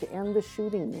plan was to end the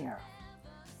shooting there.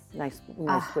 Nice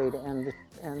way to end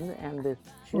the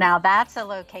shoot. Now that's a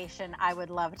location I would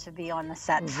love to be on the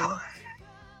set for.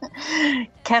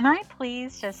 Can I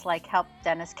please just help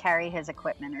Dennis carry his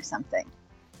equipment or something?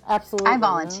 Absolutely. I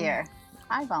volunteer.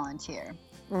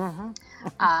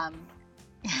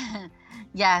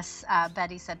 Yes,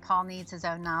 Betty said Paul needs his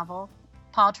own novel.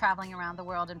 Paul traveling around the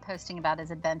world and posting about his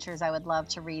adventures. I would love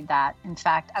to read that. In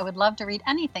fact, I would love to read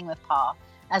anything with Paul,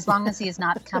 as long as he is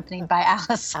not accompanied by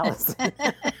Allison.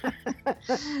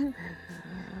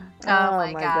 Oh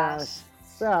my gosh.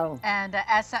 So. And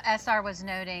SR was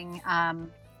noting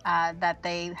that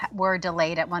they were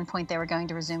delayed. At one point, they were going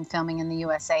to resume filming in the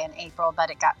USA in April, but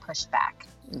it got pushed back.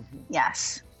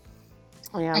 Yes.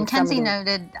 Yeah, and Kenzie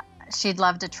noted she'd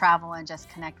love to travel and just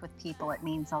connect with people. It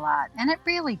means a lot, and it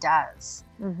really does.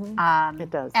 It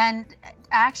does. And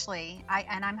actually,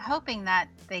 I'm hoping that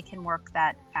they can work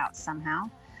that out somehow.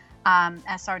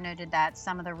 SR noted that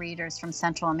some of the readers from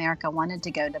Central America wanted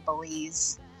to go to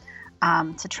Belize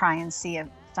to try and see a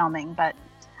filming, but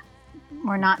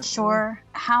we're not sure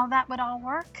how that would all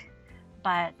work.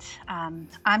 But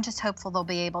I'm just hopeful they'll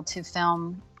be able to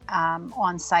film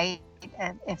on site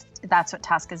if that's what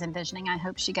Tosca's envisioning. I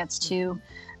hope she gets to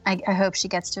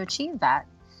achieve that.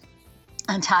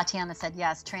 And Tatiana said,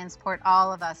 yes, transport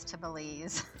all of us to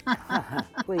Belize.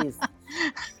 Please.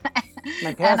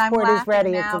 My passport is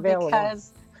ready. It's available.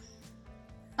 Because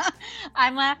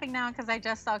I'm laughing now because I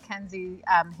just saw Kenzie,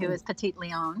 who is Petite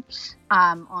Leon,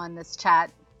 on this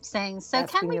chat saying, so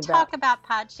asking can we talk about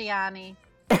Pacciani?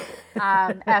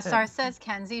 SR says,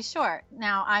 Kenzie, sure.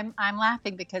 Now I'm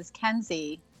laughing because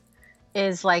Kenzie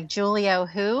is like Julio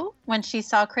who when she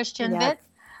saw Christian Vitt.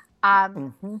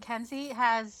 Kenzie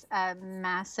has a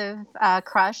massive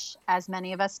crush, as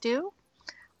many of us do,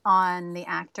 on the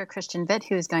actor Christian Vitt,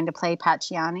 who is going to play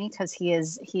Pacciani, because he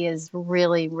is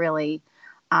really, really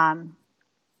a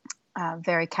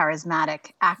very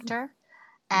charismatic actor.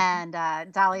 And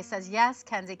Dolly says, yes,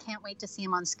 Kenzie, can't wait to see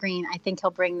him on screen. I think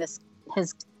he'll bring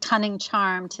his cunning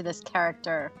charm to this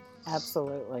character.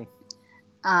 Absolutely.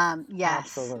 Yes.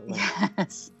 Absolutely.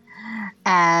 Yes.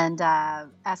 And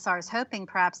SR is hoping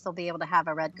perhaps they'll be able to have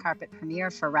a red carpet premiere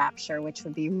for Rapture, which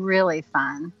would be really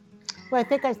fun. Well, I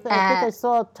think I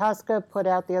saw Tosca put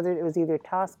out it was either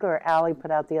Tosca or Allie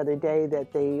put out the other day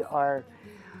that they are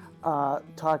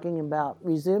talking about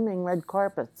resuming red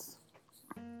carpets,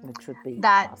 which would be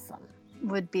awesome.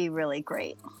 Would be really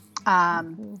great.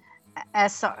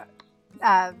 SR,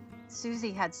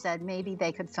 Susie had said maybe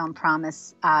they could film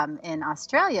Promise in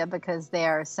Australia because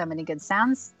there are so many good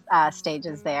sound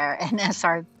stages there. And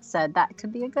SR said that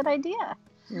could be a good idea.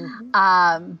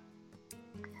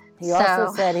 He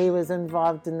also said he was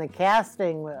involved in the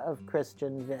casting of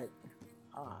Christian Vitt.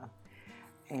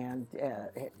 And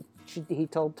he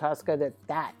told Tosca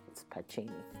that's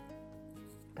Pacciani.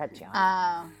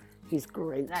 He's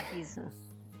great.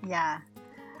 Yeah.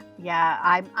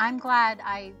 I'm glad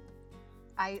I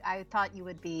thought you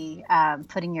would be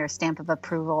putting your stamp of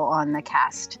approval on the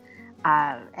cast.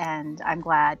 And I'm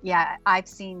glad. Yeah, I've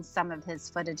seen some of his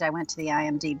footage. I went to the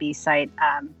IMDb site.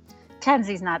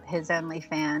 Kenzie's not his only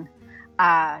fan.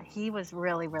 He was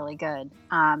really, really good.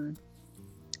 And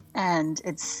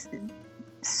it's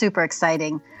super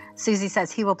exciting. Susie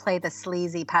says he will play the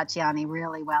sleazy Pacciani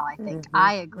really well, I think.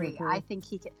 I agree. I think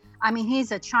he can. I mean,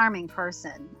 he's a charming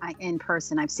person. In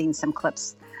person, I've seen some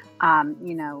clips,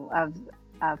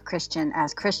 of Christian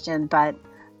as Christian, but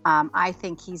I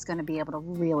think he's going to be able to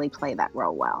really play that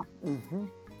role well.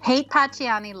 Hate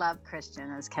Pacciani, love Christian,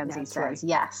 as Kenzie says. Right.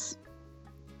 Yes.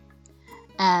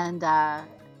 And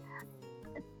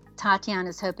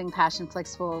Tatiana's hoping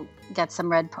Passionflix will get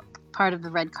some part of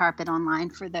the red carpet online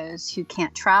for those who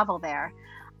can't travel there.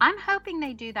 I'm hoping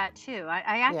they do that too.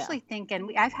 I actually think,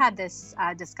 and I've had this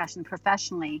discussion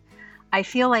professionally, I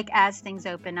feel like as things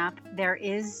open up, there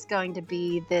is going to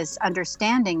be this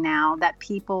understanding now that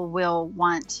people will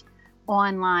want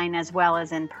online as well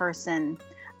as in person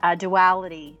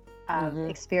duality of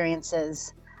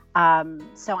experiences.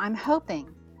 So I'm hoping,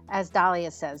 as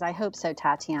Dahlia says, I hope so,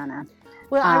 Tatiana.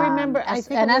 Well, I remember,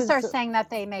 SR saying that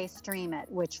they may stream it,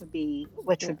 which would be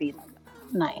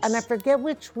nice. And I forget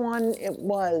which one it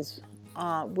was,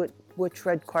 which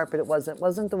red carpet it was. It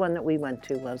wasn't the one that we went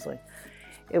to, Leslie.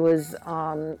 It was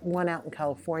one out in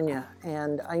California,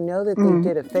 and I know that they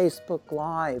did a Facebook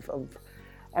Live of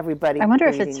everybody. I wonder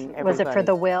if was it for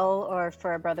The Will or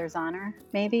for A Brother's Honor,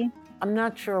 maybe? I'm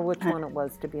not sure which one it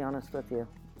was, to be honest with you,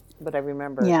 but I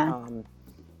remember. Yeah.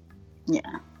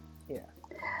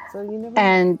 So you never.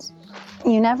 And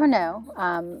you never know.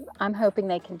 I'm hoping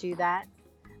they can do that.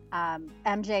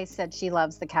 MJ said she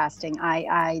loves the casting.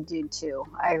 I do too.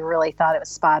 I really thought it was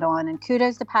spot on. And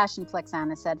kudos to Passionflix,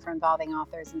 Anna said, for involving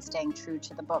authors and staying true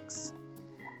to the books.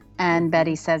 And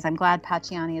Betty says, I'm glad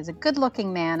Pacciani is a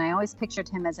good-looking man. I always pictured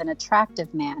him as an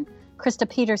attractive man. Krista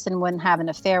Peterson wouldn't have an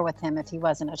affair with him if he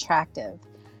wasn't attractive.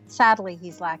 Sadly,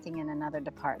 he's lacking in another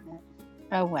department.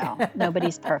 Oh, well,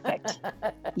 nobody's perfect.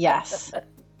 Yes.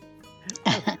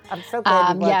 I'm so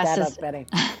glad you brought that up, Betty.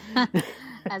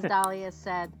 As Dahlia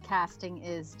said, casting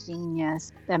is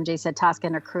genius. MJ said Tosca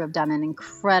and her crew have done an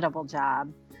incredible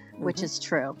job, which is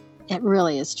true. It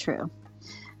really is true.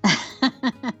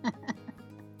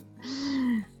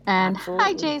 And Absolutely.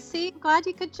 Hi, JC. Glad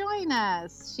you could join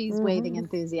us. She's waving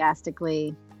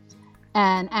enthusiastically.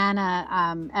 And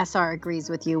Anna, SR agrees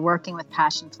with you. Working with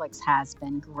Passionflix has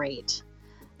been great.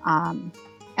 And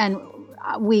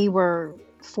we were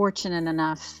fortunate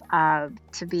enough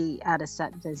to be at a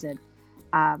set visit.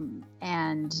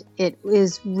 And it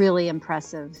is really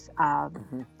impressive.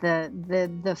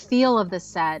 The feel of the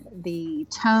set, the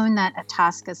tone that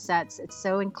Itasca sets, it's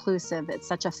so inclusive. It's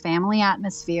such a family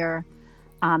atmosphere.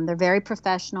 They're very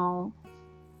professional.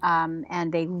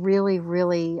 And they really,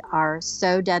 really are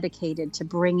so dedicated to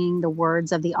bringing the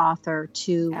words of the author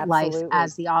to life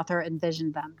as the author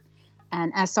envisioned them.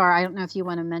 And SR, I don't know if you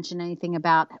want to mention anything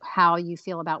about how you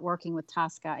feel about working with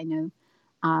Tosca. I know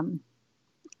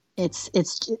it's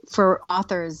for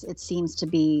authors, it seems to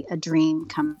be a dream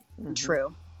come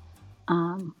true.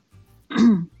 And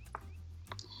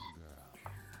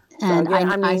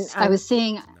I was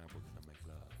seeing.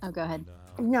 Oh, go ahead.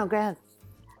 No, go ahead.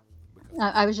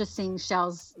 I was just seeing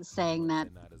Shell's saying that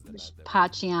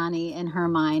Pacciani in her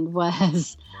mind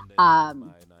was,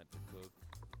 and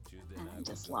I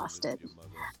just lost it.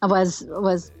 Was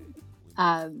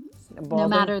no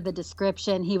matter the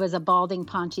description, he was a balding,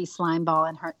 paunchy slime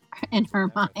ball in her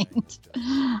mind.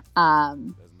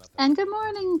 And good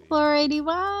morning, Floor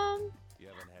 81.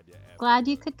 Glad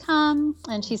you could come.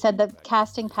 And she said that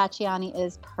casting Pacciani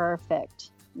is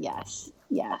perfect. Yes.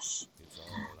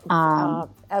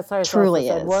 SR truly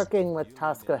said, is. working with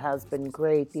Tosca has been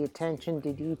great. The attention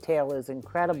to detail is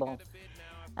incredible,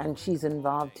 and she's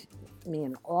involved me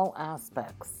in all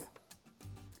aspects.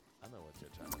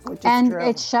 And true.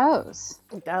 it shows.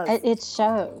 It does. It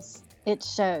shows. It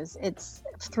shows. It's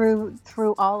through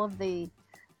all of the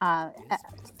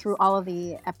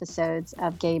episodes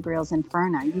of Gabriel's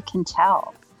Inferno. You can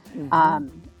tell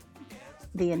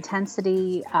the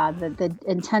intensity,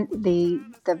 the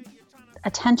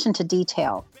attention to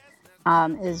detail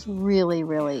is really,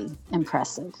 really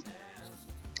impressive.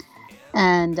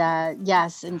 And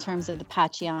yes, in terms of the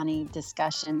Pacciani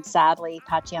discussion, sadly,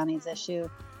 Pacciani's issue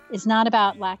is not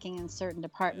about lacking in a certain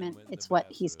department. It's what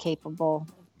he's capable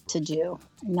to do.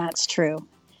 And that's true.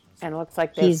 And it looks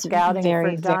like they're scouting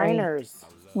for diners.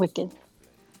 Wicked.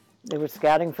 They were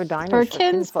scouting for diners for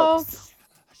kinfolks.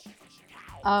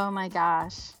 Oh my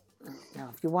gosh. Now,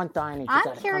 if you want diners, you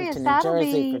got to come to New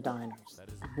Jersey for diners.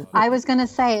 I was going to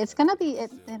say, it's going to be,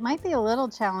 it might be a little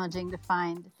challenging to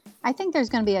find. I think there's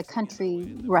going to be a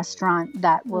country restaurant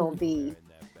that will be,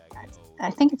 I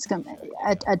think it's going to,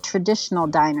 a traditional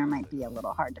diner might be a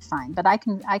little hard to find, but I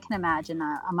can imagine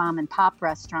a mom and pop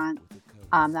restaurant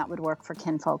that would work for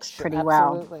kinfolks pretty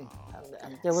well. Absolutely.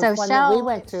 There was one that we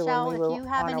went to when we were if you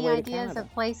have on our any way to ideas Canada.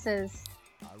 of places,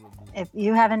 if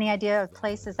you have any idea of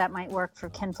places that might work for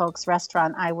kinfolks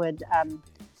restaurant, I would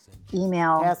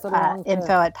email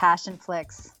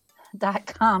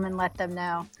info@passionflix.com and let them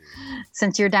know.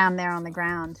 Since you're down there on the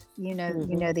ground, you know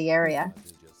the area.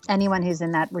 Anyone who's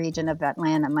in that region of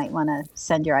Atlanta might want to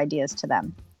send your ideas to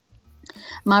them.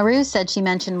 Maru said she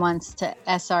mentioned once to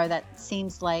SR that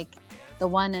seems like the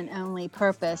one and only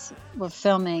purpose of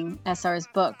filming SR's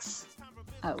books.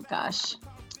 Oh gosh.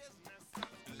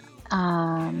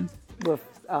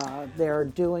 They're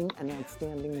doing an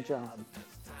outstanding job.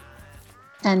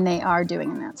 And they are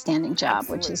doing an outstanding job,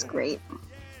 which is great.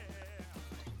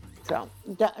 So,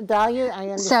 Dahlia, I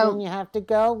understand you have to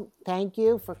go. Thank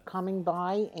you for coming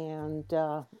by, and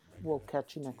we'll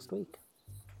catch you next week.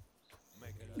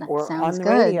 That or sounds on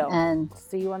the good. radio. And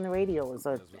see you on the radio, as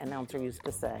an announcer used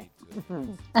to say.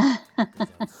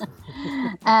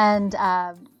 And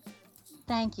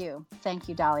thank you,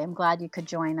 Dolly. I'm glad you could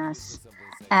join us.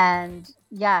 And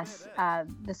yes,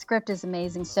 the script is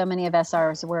amazing. So many of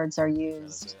SR's words are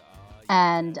used.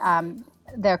 And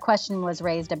their question was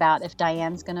raised about if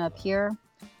Diane's going to appear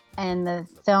in the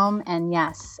film. And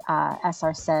yes,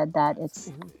 SR said that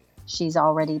she's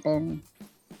already been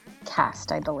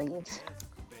cast, I believe.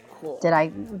 Cool.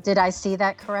 Did I see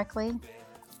that correctly?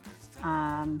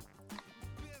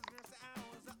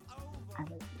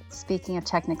 Speaking of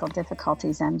technical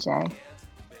difficulties, MJ.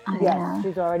 Yes,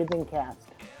 she's already been cast,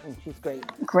 and she's great.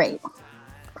 Great.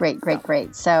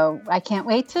 So I can't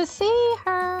wait to see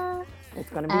her. It's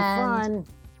going to be fun.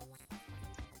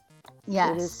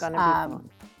 Yes. It is going to be fun.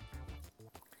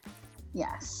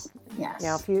 Yes.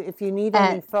 Now, if you need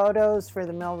any photos for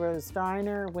the Melrose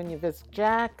Diner when you visit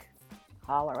Jack,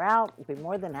 holler out. I'll be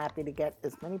more than happy to get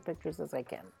as many pictures as I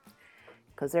can.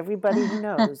 Because everybody who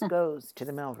knows goes to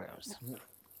the Melrose.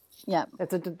 Yep.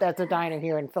 That's a diner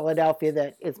here in Philadelphia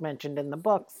that is mentioned in the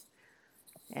books.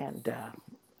 And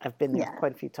I've been there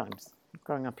quite a few times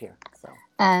growing up here. So.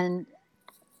 And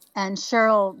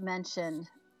Cheryl mentioned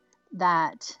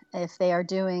that if they are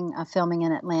doing a filming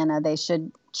in Atlanta, they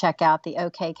should check out the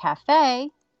OK Cafe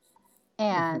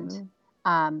and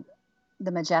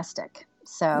the Majestic.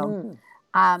 So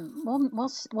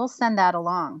we'll send that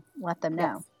along. Let them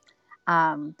know,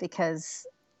 because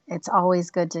it's always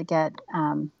good to get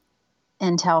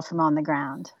intel from on the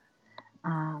ground.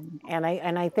 And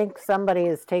I think somebody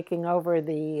is taking over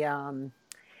the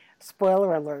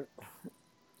spoiler alert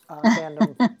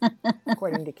fandom.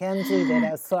 According to Kenzie,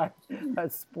 that SR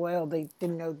spoiled. They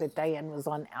didn't know that Diane was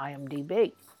on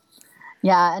IMDb.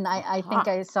 Yeah, and I think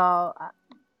I saw.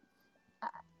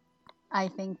 I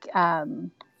think.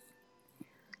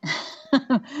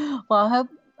 Well,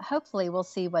 hopefully we'll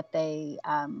see what they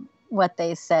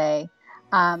say.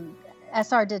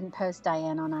 SR didn't post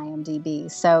Diane on IMDb,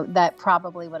 so that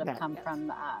probably would have come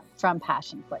from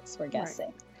Passionflix, we're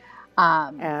guessing.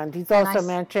 And he's also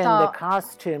mentioned the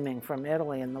costuming from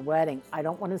Italy and the wedding. I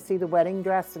don't want to see the wedding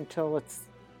dress until it's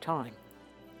time.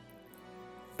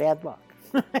 Bad luck.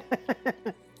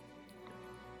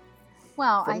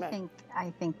 Well,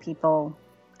 I think people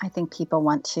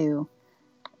want to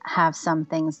have some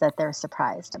things that they're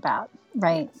surprised about,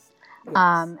 right? Yes.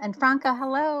 And Franca,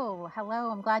 hello.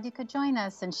 I'm glad you could join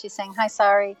us. And she's saying, hi,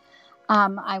 sorry,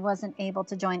 I wasn't able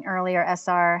to join earlier.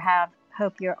 SR,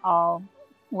 hope you're all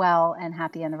well and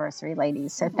happy anniversary,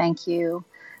 ladies. So thank you.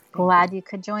 Glad you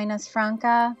could join us,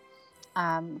 Franca.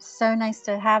 So nice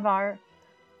to have our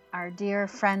dear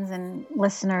friends and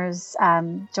listeners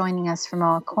joining us from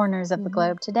all corners of the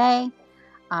globe today.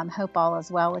 Hope all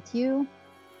is well with you.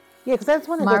 Yeah, because that's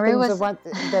one of the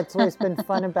things that's always been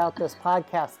fun about this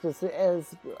podcast is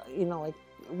like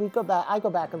I go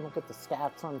back and look at the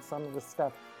stats on some of the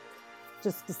stuff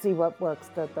just to see what works,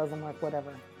 that doesn't work,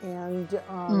 whatever. And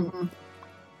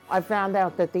I found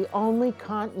out that the only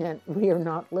continent we are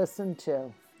not listened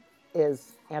to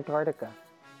is Antarctica.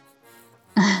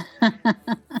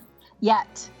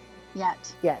 Yet.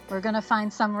 We're going to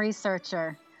find some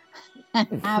researcher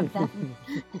and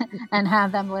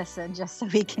have them listen, just so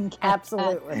we can get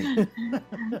absolutely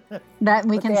that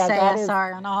we can say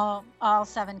SR on all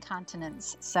 7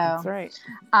 continents. So that's right.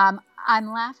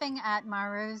 I'm laughing at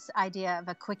Maru's idea of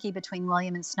a quickie between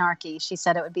William and Snarky. She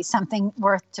said it would be something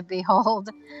worth to behold.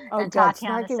 And God,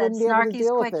 Tatiana Snarky said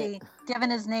Snarky's quickie, given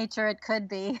his nature, it could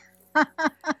be.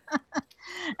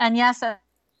 And yes,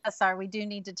 SR, we do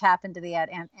need to tap into the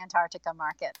Antarctica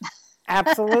market.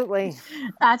 Absolutely.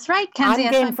 That's right, Kenzie.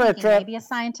 I'm game for a trip. Maybe a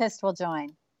scientist will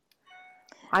join.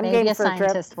 Maybe a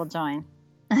scientist will join.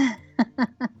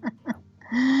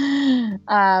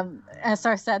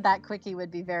 SR said that quickie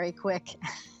would be very quick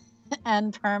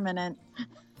and permanent.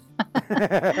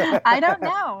 I don't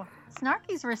know.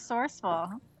 Snarky's resourceful.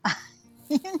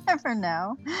 You never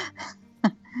know.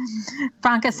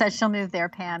 Franca says she'll move there,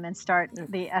 Pam, and start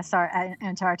the SR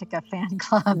Antarctica fan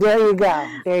club. There you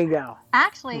go.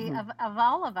 Actually, of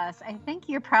all of us, I think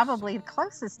you're probably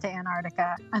closest to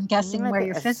Antarctica. I'm guessing where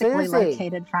you're physically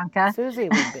located, Franca. Susie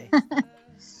would be.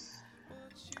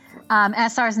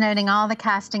 SR's noting all the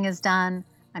casting is done.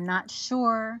 I'm not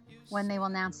sure when they will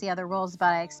announce the other roles,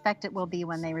 but I expect it will be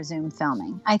when they resume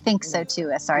filming. I think so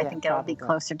too, SR. I think it'll be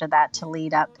closer to that to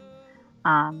lead up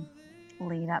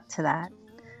to that.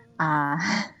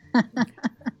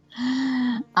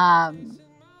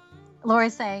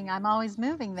 Lori's saying I'm always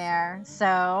moving there,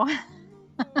 so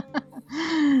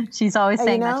she's always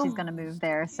saying that she's going to move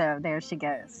there, so there she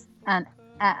goes. And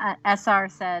SR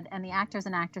said, and the actors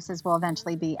and actresses will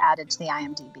eventually be added to the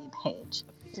IMDb page,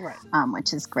 right?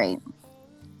 Which is great.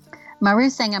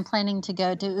 Maru's saying I'm planning to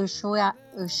go to Ushuaia,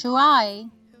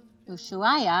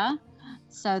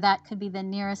 so that could be the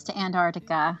nearest to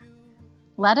Antarctica.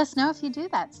 Let us know if you do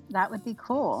that. That would be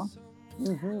cool.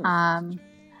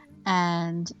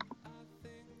 And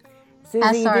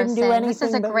Susie, SR didn't do saying, anything, this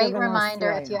is a great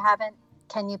reminder. Australia. If you haven't,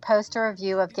 can you post a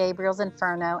review of Gabriel's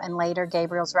Inferno and later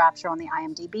Gabriel's Rapture on the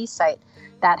IMDb site?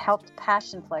 That helped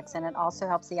Passionflix, and it also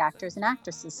helps the actors and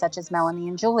actresses such as Melanie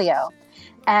and Julio.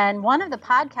 And one of the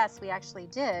podcasts we actually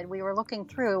did, we were looking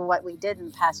through what we did in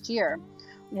the past year,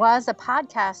 was a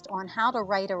podcast on how to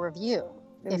write a review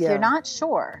if you're not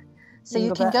sure. So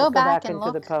you can go back and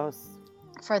look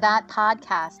for that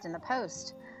podcast in the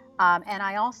post. And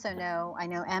I also know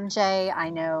MJ, I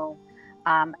know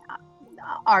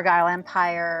Argyle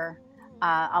Empire.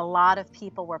 A lot of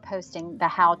people were posting the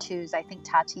how-tos. I think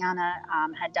Tatiana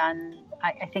had done,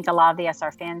 I think a lot of the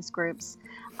SR fans groups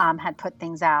had put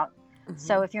things out.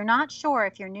 So if you're not sure,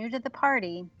 if you're new to the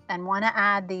party and want to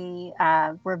add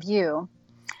the review,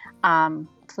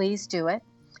 please do it.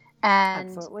 And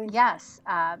absolutely. Yes,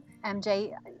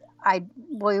 MJ,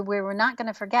 we were not going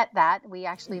to forget that. We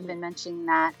actually have been mentioning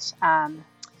that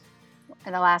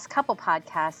in the last couple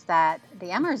podcasts that the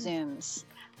Emerzooms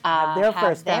Have their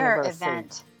first their anniversary.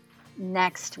 event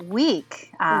next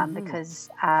week because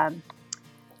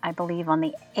I believe on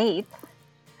the 8th.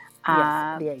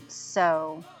 Yes, the 8th.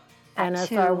 So And at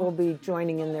SR 2, will be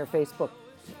joining in their Facebook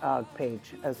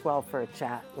page as well for a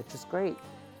chat, which is great.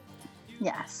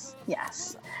 yes.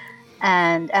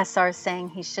 And SR is saying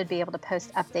he should be able to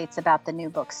post updates about the new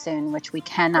book soon, which we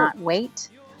cannot wait.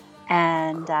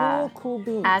 And Cool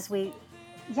beans. as we,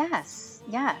 yes.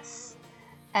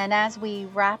 And as we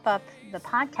wrap up the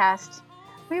podcast,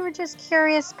 we were just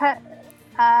curious,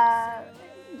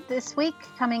 this week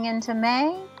coming into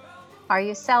May, are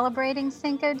you celebrating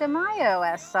Cinco de Mayo,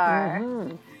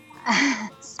 SR?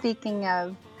 Speaking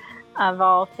of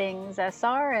all things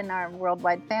SR and our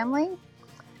worldwide family,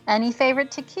 any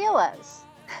favorite tequilas?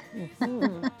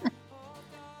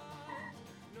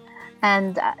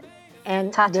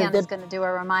 And Tatiana's going to do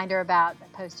a reminder about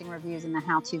posting reviews in the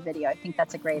how-to video. I think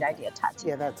that's a great idea, Tatiana.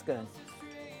 Yeah, that's good.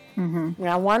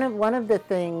 Now, one of the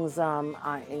things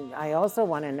I also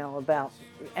want to know about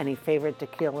any favorite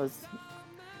tequilas.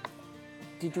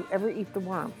 Did you ever eat the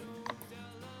worm?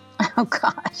 Oh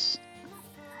gosh,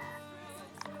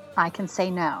 I can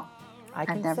say no. I've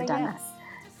never done that.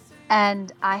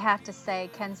 And I have to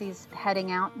say, Kenzie's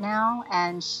heading out now,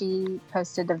 and she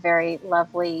posted a very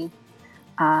lovely,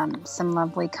 some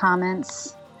lovely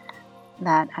comments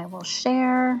that I will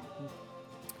share.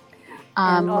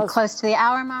 We're close to the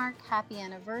hour mark. Happy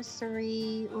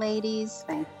anniversary, ladies.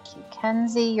 Thank you,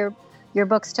 Kenzie. Your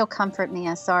books still comfort me,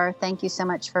 SR. Thank you so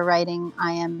much for writing.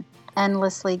 I am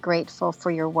endlessly grateful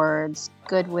for your words.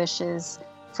 Good wishes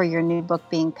for your new book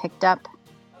being picked up.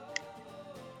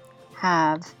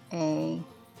 Have a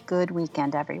good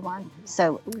weekend, everyone.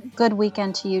 So good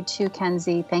weekend to you too,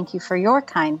 Kenzie. Thank you for your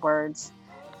kind words.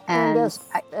 And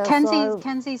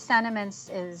Kenzie's sentiments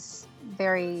is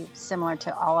very similar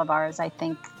to all of ours. I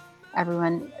think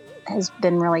everyone has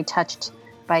been really touched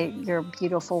by your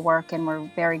beautiful work, and we're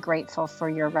very grateful for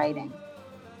your writing.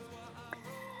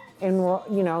 And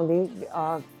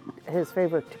his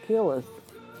favorite tequilas,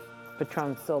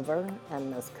 Patron Silver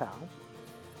and Mezcal.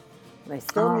 And I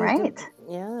still all right.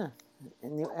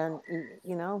 And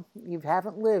you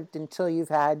haven't lived until you've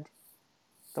had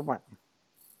the worm.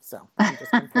 So I'm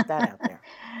just going to put that out there.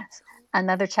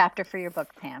 Another chapter for your book,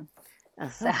 Pam.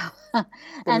 So,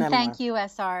 and thank you,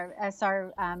 SR.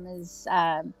 SR is,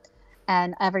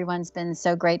 and everyone's been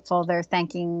so grateful. They're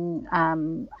thanking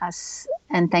us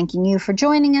and thanking you for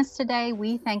joining us today.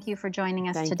 We thank you for joining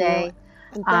us today. You.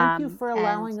 And thank you for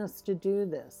allowing us to do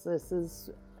this. This is,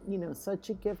 such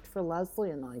a gift for Leslie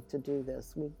and I to do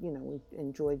this. We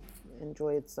enjoy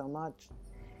it so much.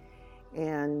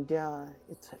 And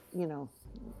it's,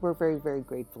 we're very, very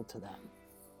grateful to that.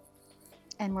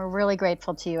 And we're really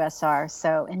grateful to you, SR.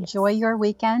 So enjoy your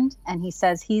weekend. And he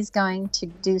says he's going to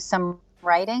do some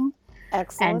writing.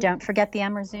 Excellent. And don't forget the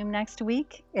Emerzoom next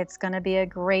week. It's going to be a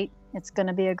great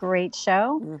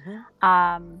show.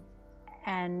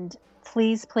 And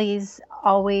please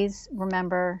always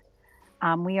remember,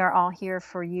 we are all here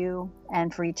for you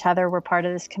and for each other. We're part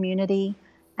of this community,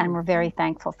 and we're very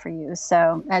thankful for you.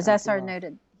 So as SR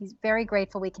noted, he's very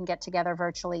grateful we can get together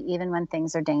virtually, even when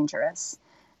things are dangerous.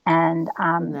 And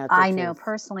I know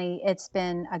personally it's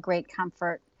been a great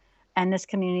comfort, and this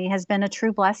community has been a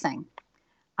true blessing.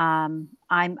 I'm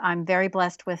very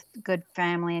blessed with good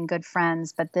family and good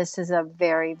friends, but this is you're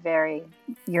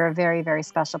a very, very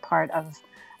special part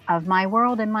of my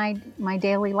world and my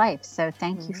daily life. So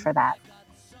thank you for that.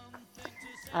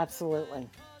 Absolutely.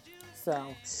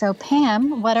 So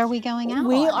Pam, what are we going out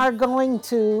We on? are going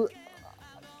to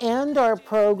end our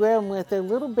program with a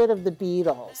little bit of the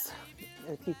Beatles,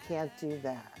 if you can't do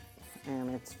that. And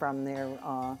it's from their,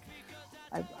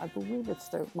 I believe it's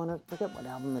their one, I forget what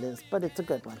album it is, but it's a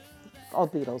good one. All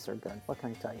Beatles are good. What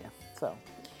can I tell you? So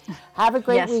have a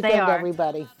great Yes, weekend,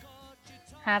 everybody.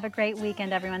 Have a great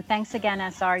weekend, everyone. Thanks again,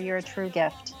 SR. You're a true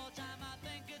gift.